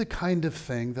 this is the kind of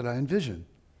thing that I envision.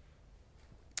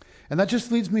 And that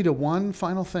just leads me to one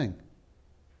final thing.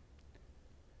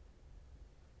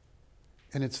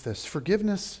 And it's this: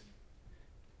 forgiveness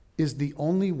is the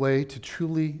only way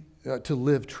to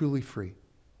live truly free.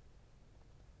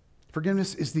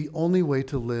 Forgiveness is the only way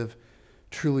to live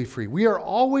truly free. We are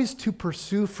always to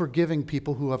pursue forgiving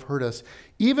people who have hurt us,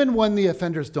 even when the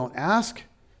offenders don't ask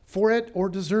for it or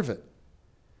deserve it.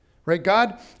 Right?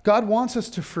 God wants us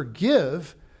to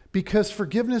forgive because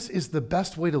forgiveness is the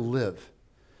best way to live.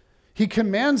 He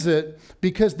commands it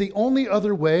because the only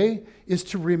other way is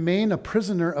to remain a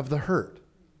prisoner of the hurt.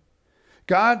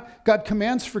 God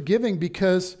commands forgiving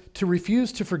because to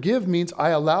refuse to forgive means I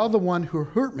allow the one who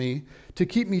hurt me to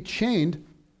keep me chained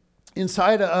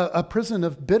inside a prison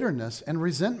of bitterness and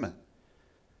resentment.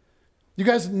 You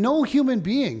guys, no human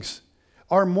beings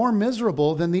are more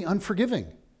miserable than the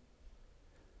unforgiving.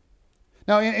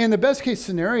 Now, in the best case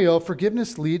scenario,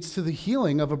 forgiveness leads to the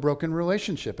healing of a broken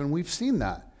relationship, and we've seen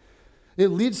that. It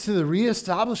leads to the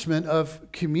reestablishment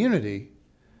of community.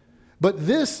 But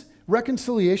this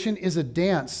reconciliation is a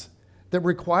dance that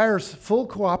requires full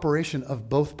cooperation of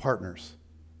both partners.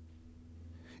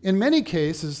 In many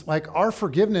cases, like our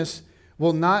forgiveness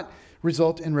will not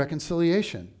result in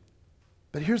reconciliation.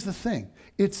 But here's the thing,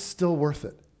 it's still worth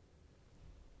it.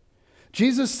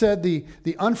 Jesus said the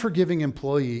unforgiving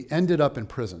employee ended up in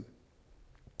prison.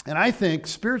 And I think,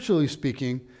 spiritually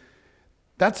speaking,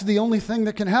 that's the only thing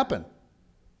that can happen.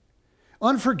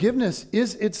 Unforgiveness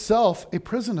is itself a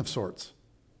prison of sorts.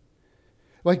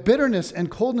 Like bitterness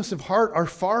and coldness of heart are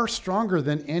far stronger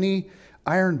than any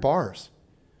iron bars.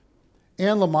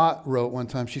 Anne Lamott wrote one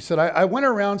time, she said, I went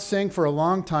around saying for a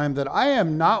long time that I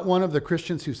am not one of the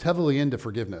Christians who's heavily into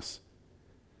forgiveness,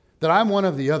 that I'm one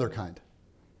of the other kind.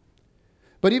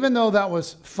 But even though that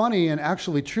was funny and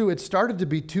actually true, it started to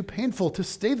be too painful to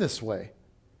stay this way.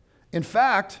 In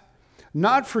fact,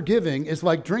 not forgiving is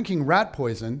like drinking rat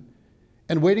poison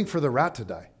and waiting for the rat to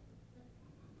die.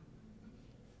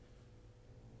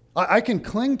 I can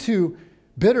cling to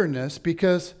bitterness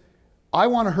because I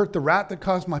want to hurt the rat that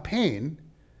caused my pain,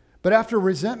 but after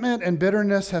resentment and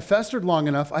bitterness have festered long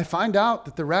enough, I find out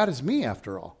that the rat is me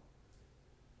after all.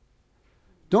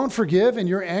 Don't forgive and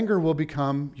your anger will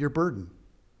become your burden.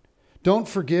 Don't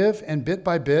forgive, and bit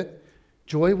by bit,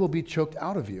 joy will be choked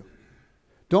out of you.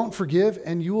 Don't forgive,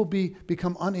 and you will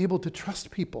become unable to trust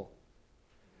people.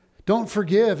 Don't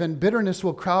forgive, and bitterness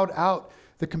will crowd out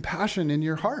the compassion in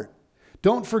your heart.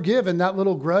 Don't forgive, and that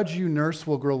little grudge you nurse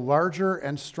will grow larger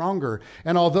and stronger.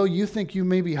 And although you think you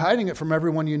may be hiding it from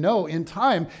everyone you know, in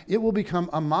time, it will become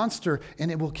a monster,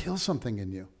 and it will kill something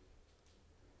in you.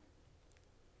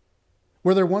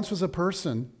 Where there once was a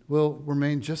person will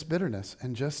remain just bitterness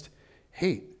and just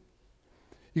hate.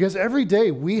 You guys, every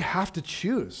day we have to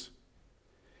choose.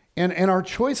 And our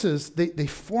choices, they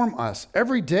form us.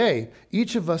 Every day,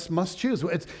 each of us must choose.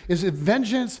 Is it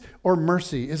vengeance or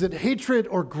mercy? Is it hatred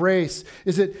or grace?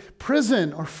 Is it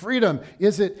prison or freedom?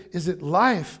 Is it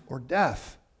life or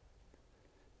death?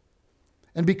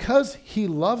 And because he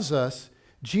loves us,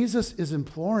 Jesus is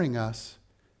imploring us,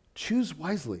 choose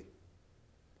wisely.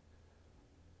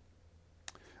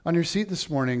 On your seat this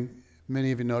morning,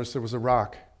 many of you noticed there was a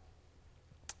rock.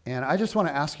 And I just want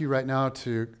to ask you right now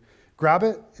to grab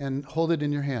it and hold it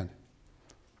in your hand.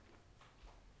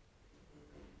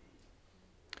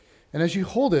 And as you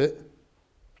hold it,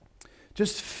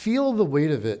 just feel the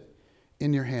weight of it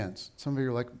in your hands. Some of you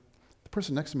are like, the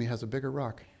person next to me has a bigger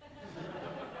rock.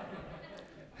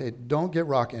 Hey, don't get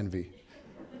rock envy.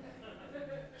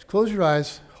 Just close your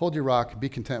eyes, hold your rock, be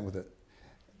content with it.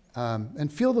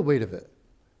 And feel the weight of it.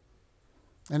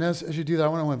 And as you do that, I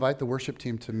want to invite the worship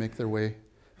team to make their way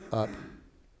up.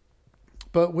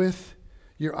 But with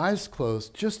your eyes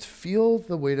closed, just feel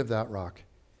the weight of that rock.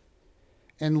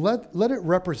 And let it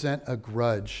represent a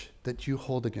grudge that you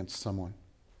hold against someone.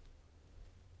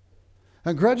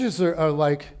 And grudges are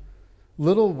like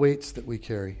little weights that we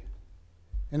carry.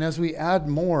 And as we add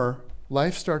more,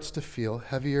 life starts to feel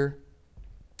heavier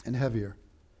and heavier.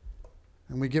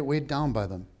 And we get weighed down by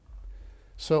them.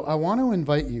 So I want to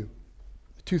invite you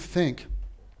to think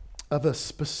of a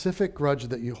specific grudge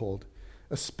that you hold,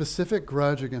 a specific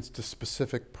grudge against a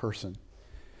specific person.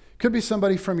 Could be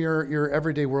somebody from your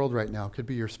everyday world right now. Could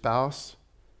be your spouse,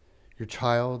 your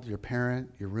child, your parent,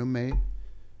 your roommate,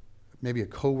 maybe a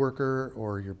coworker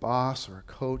or your boss or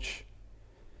a coach.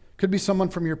 Could be someone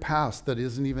from your past that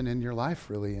isn't even in your life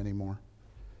really anymore.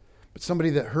 But somebody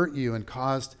that hurt you and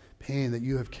caused pain that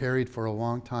you have carried for a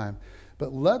long time.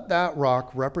 But let that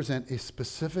rock represent a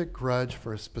specific grudge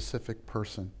for a specific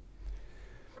person.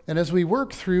 And as we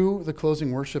work through the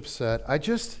closing worship set, I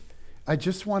just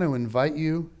want to invite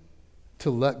you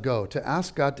to let go, to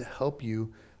ask God to help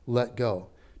you let go,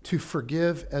 to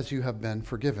forgive as you have been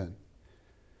forgiven.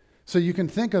 So you can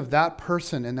think of that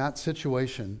person in that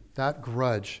situation, that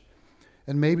grudge,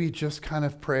 and maybe just kind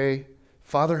of pray,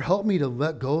 Father, help me to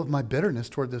let go of my bitterness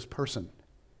toward this person.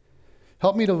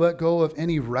 Help me to let go of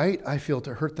any right I feel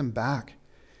to hurt them back.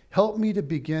 Help me to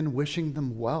begin wishing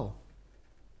them well,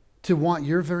 to want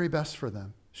your very best for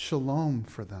them, shalom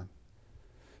for them.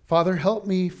 Father, help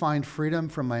me find freedom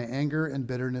from my anger and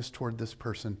bitterness toward this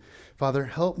person. Father,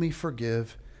 help me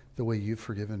forgive the way you've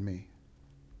forgiven me.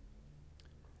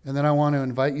 And then I want to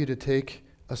invite you to take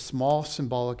a small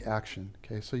symbolic action.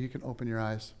 Okay, so you can open your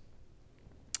eyes.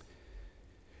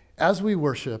 As we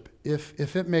worship,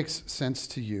 if it makes sense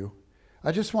to you,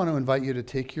 I just want to invite you to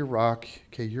take your rock,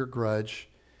 okay, your grudge,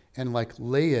 and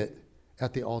lay it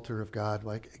at the altar of God,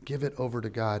 give it over to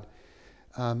God.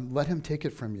 let him take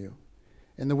it from you.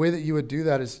 And the way that you would do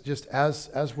that is just as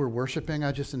we're worshiping,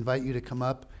 I just invite you to come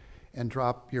up and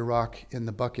drop your rock in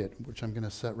the bucket, which I'm going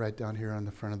to set right down here on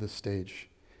the front of the stage.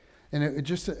 And it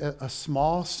just a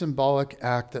small symbolic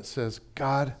act that says,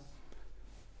 God,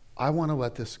 I want to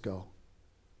let this go.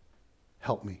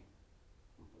 Help me.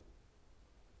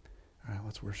 All right,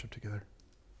 let's worship together.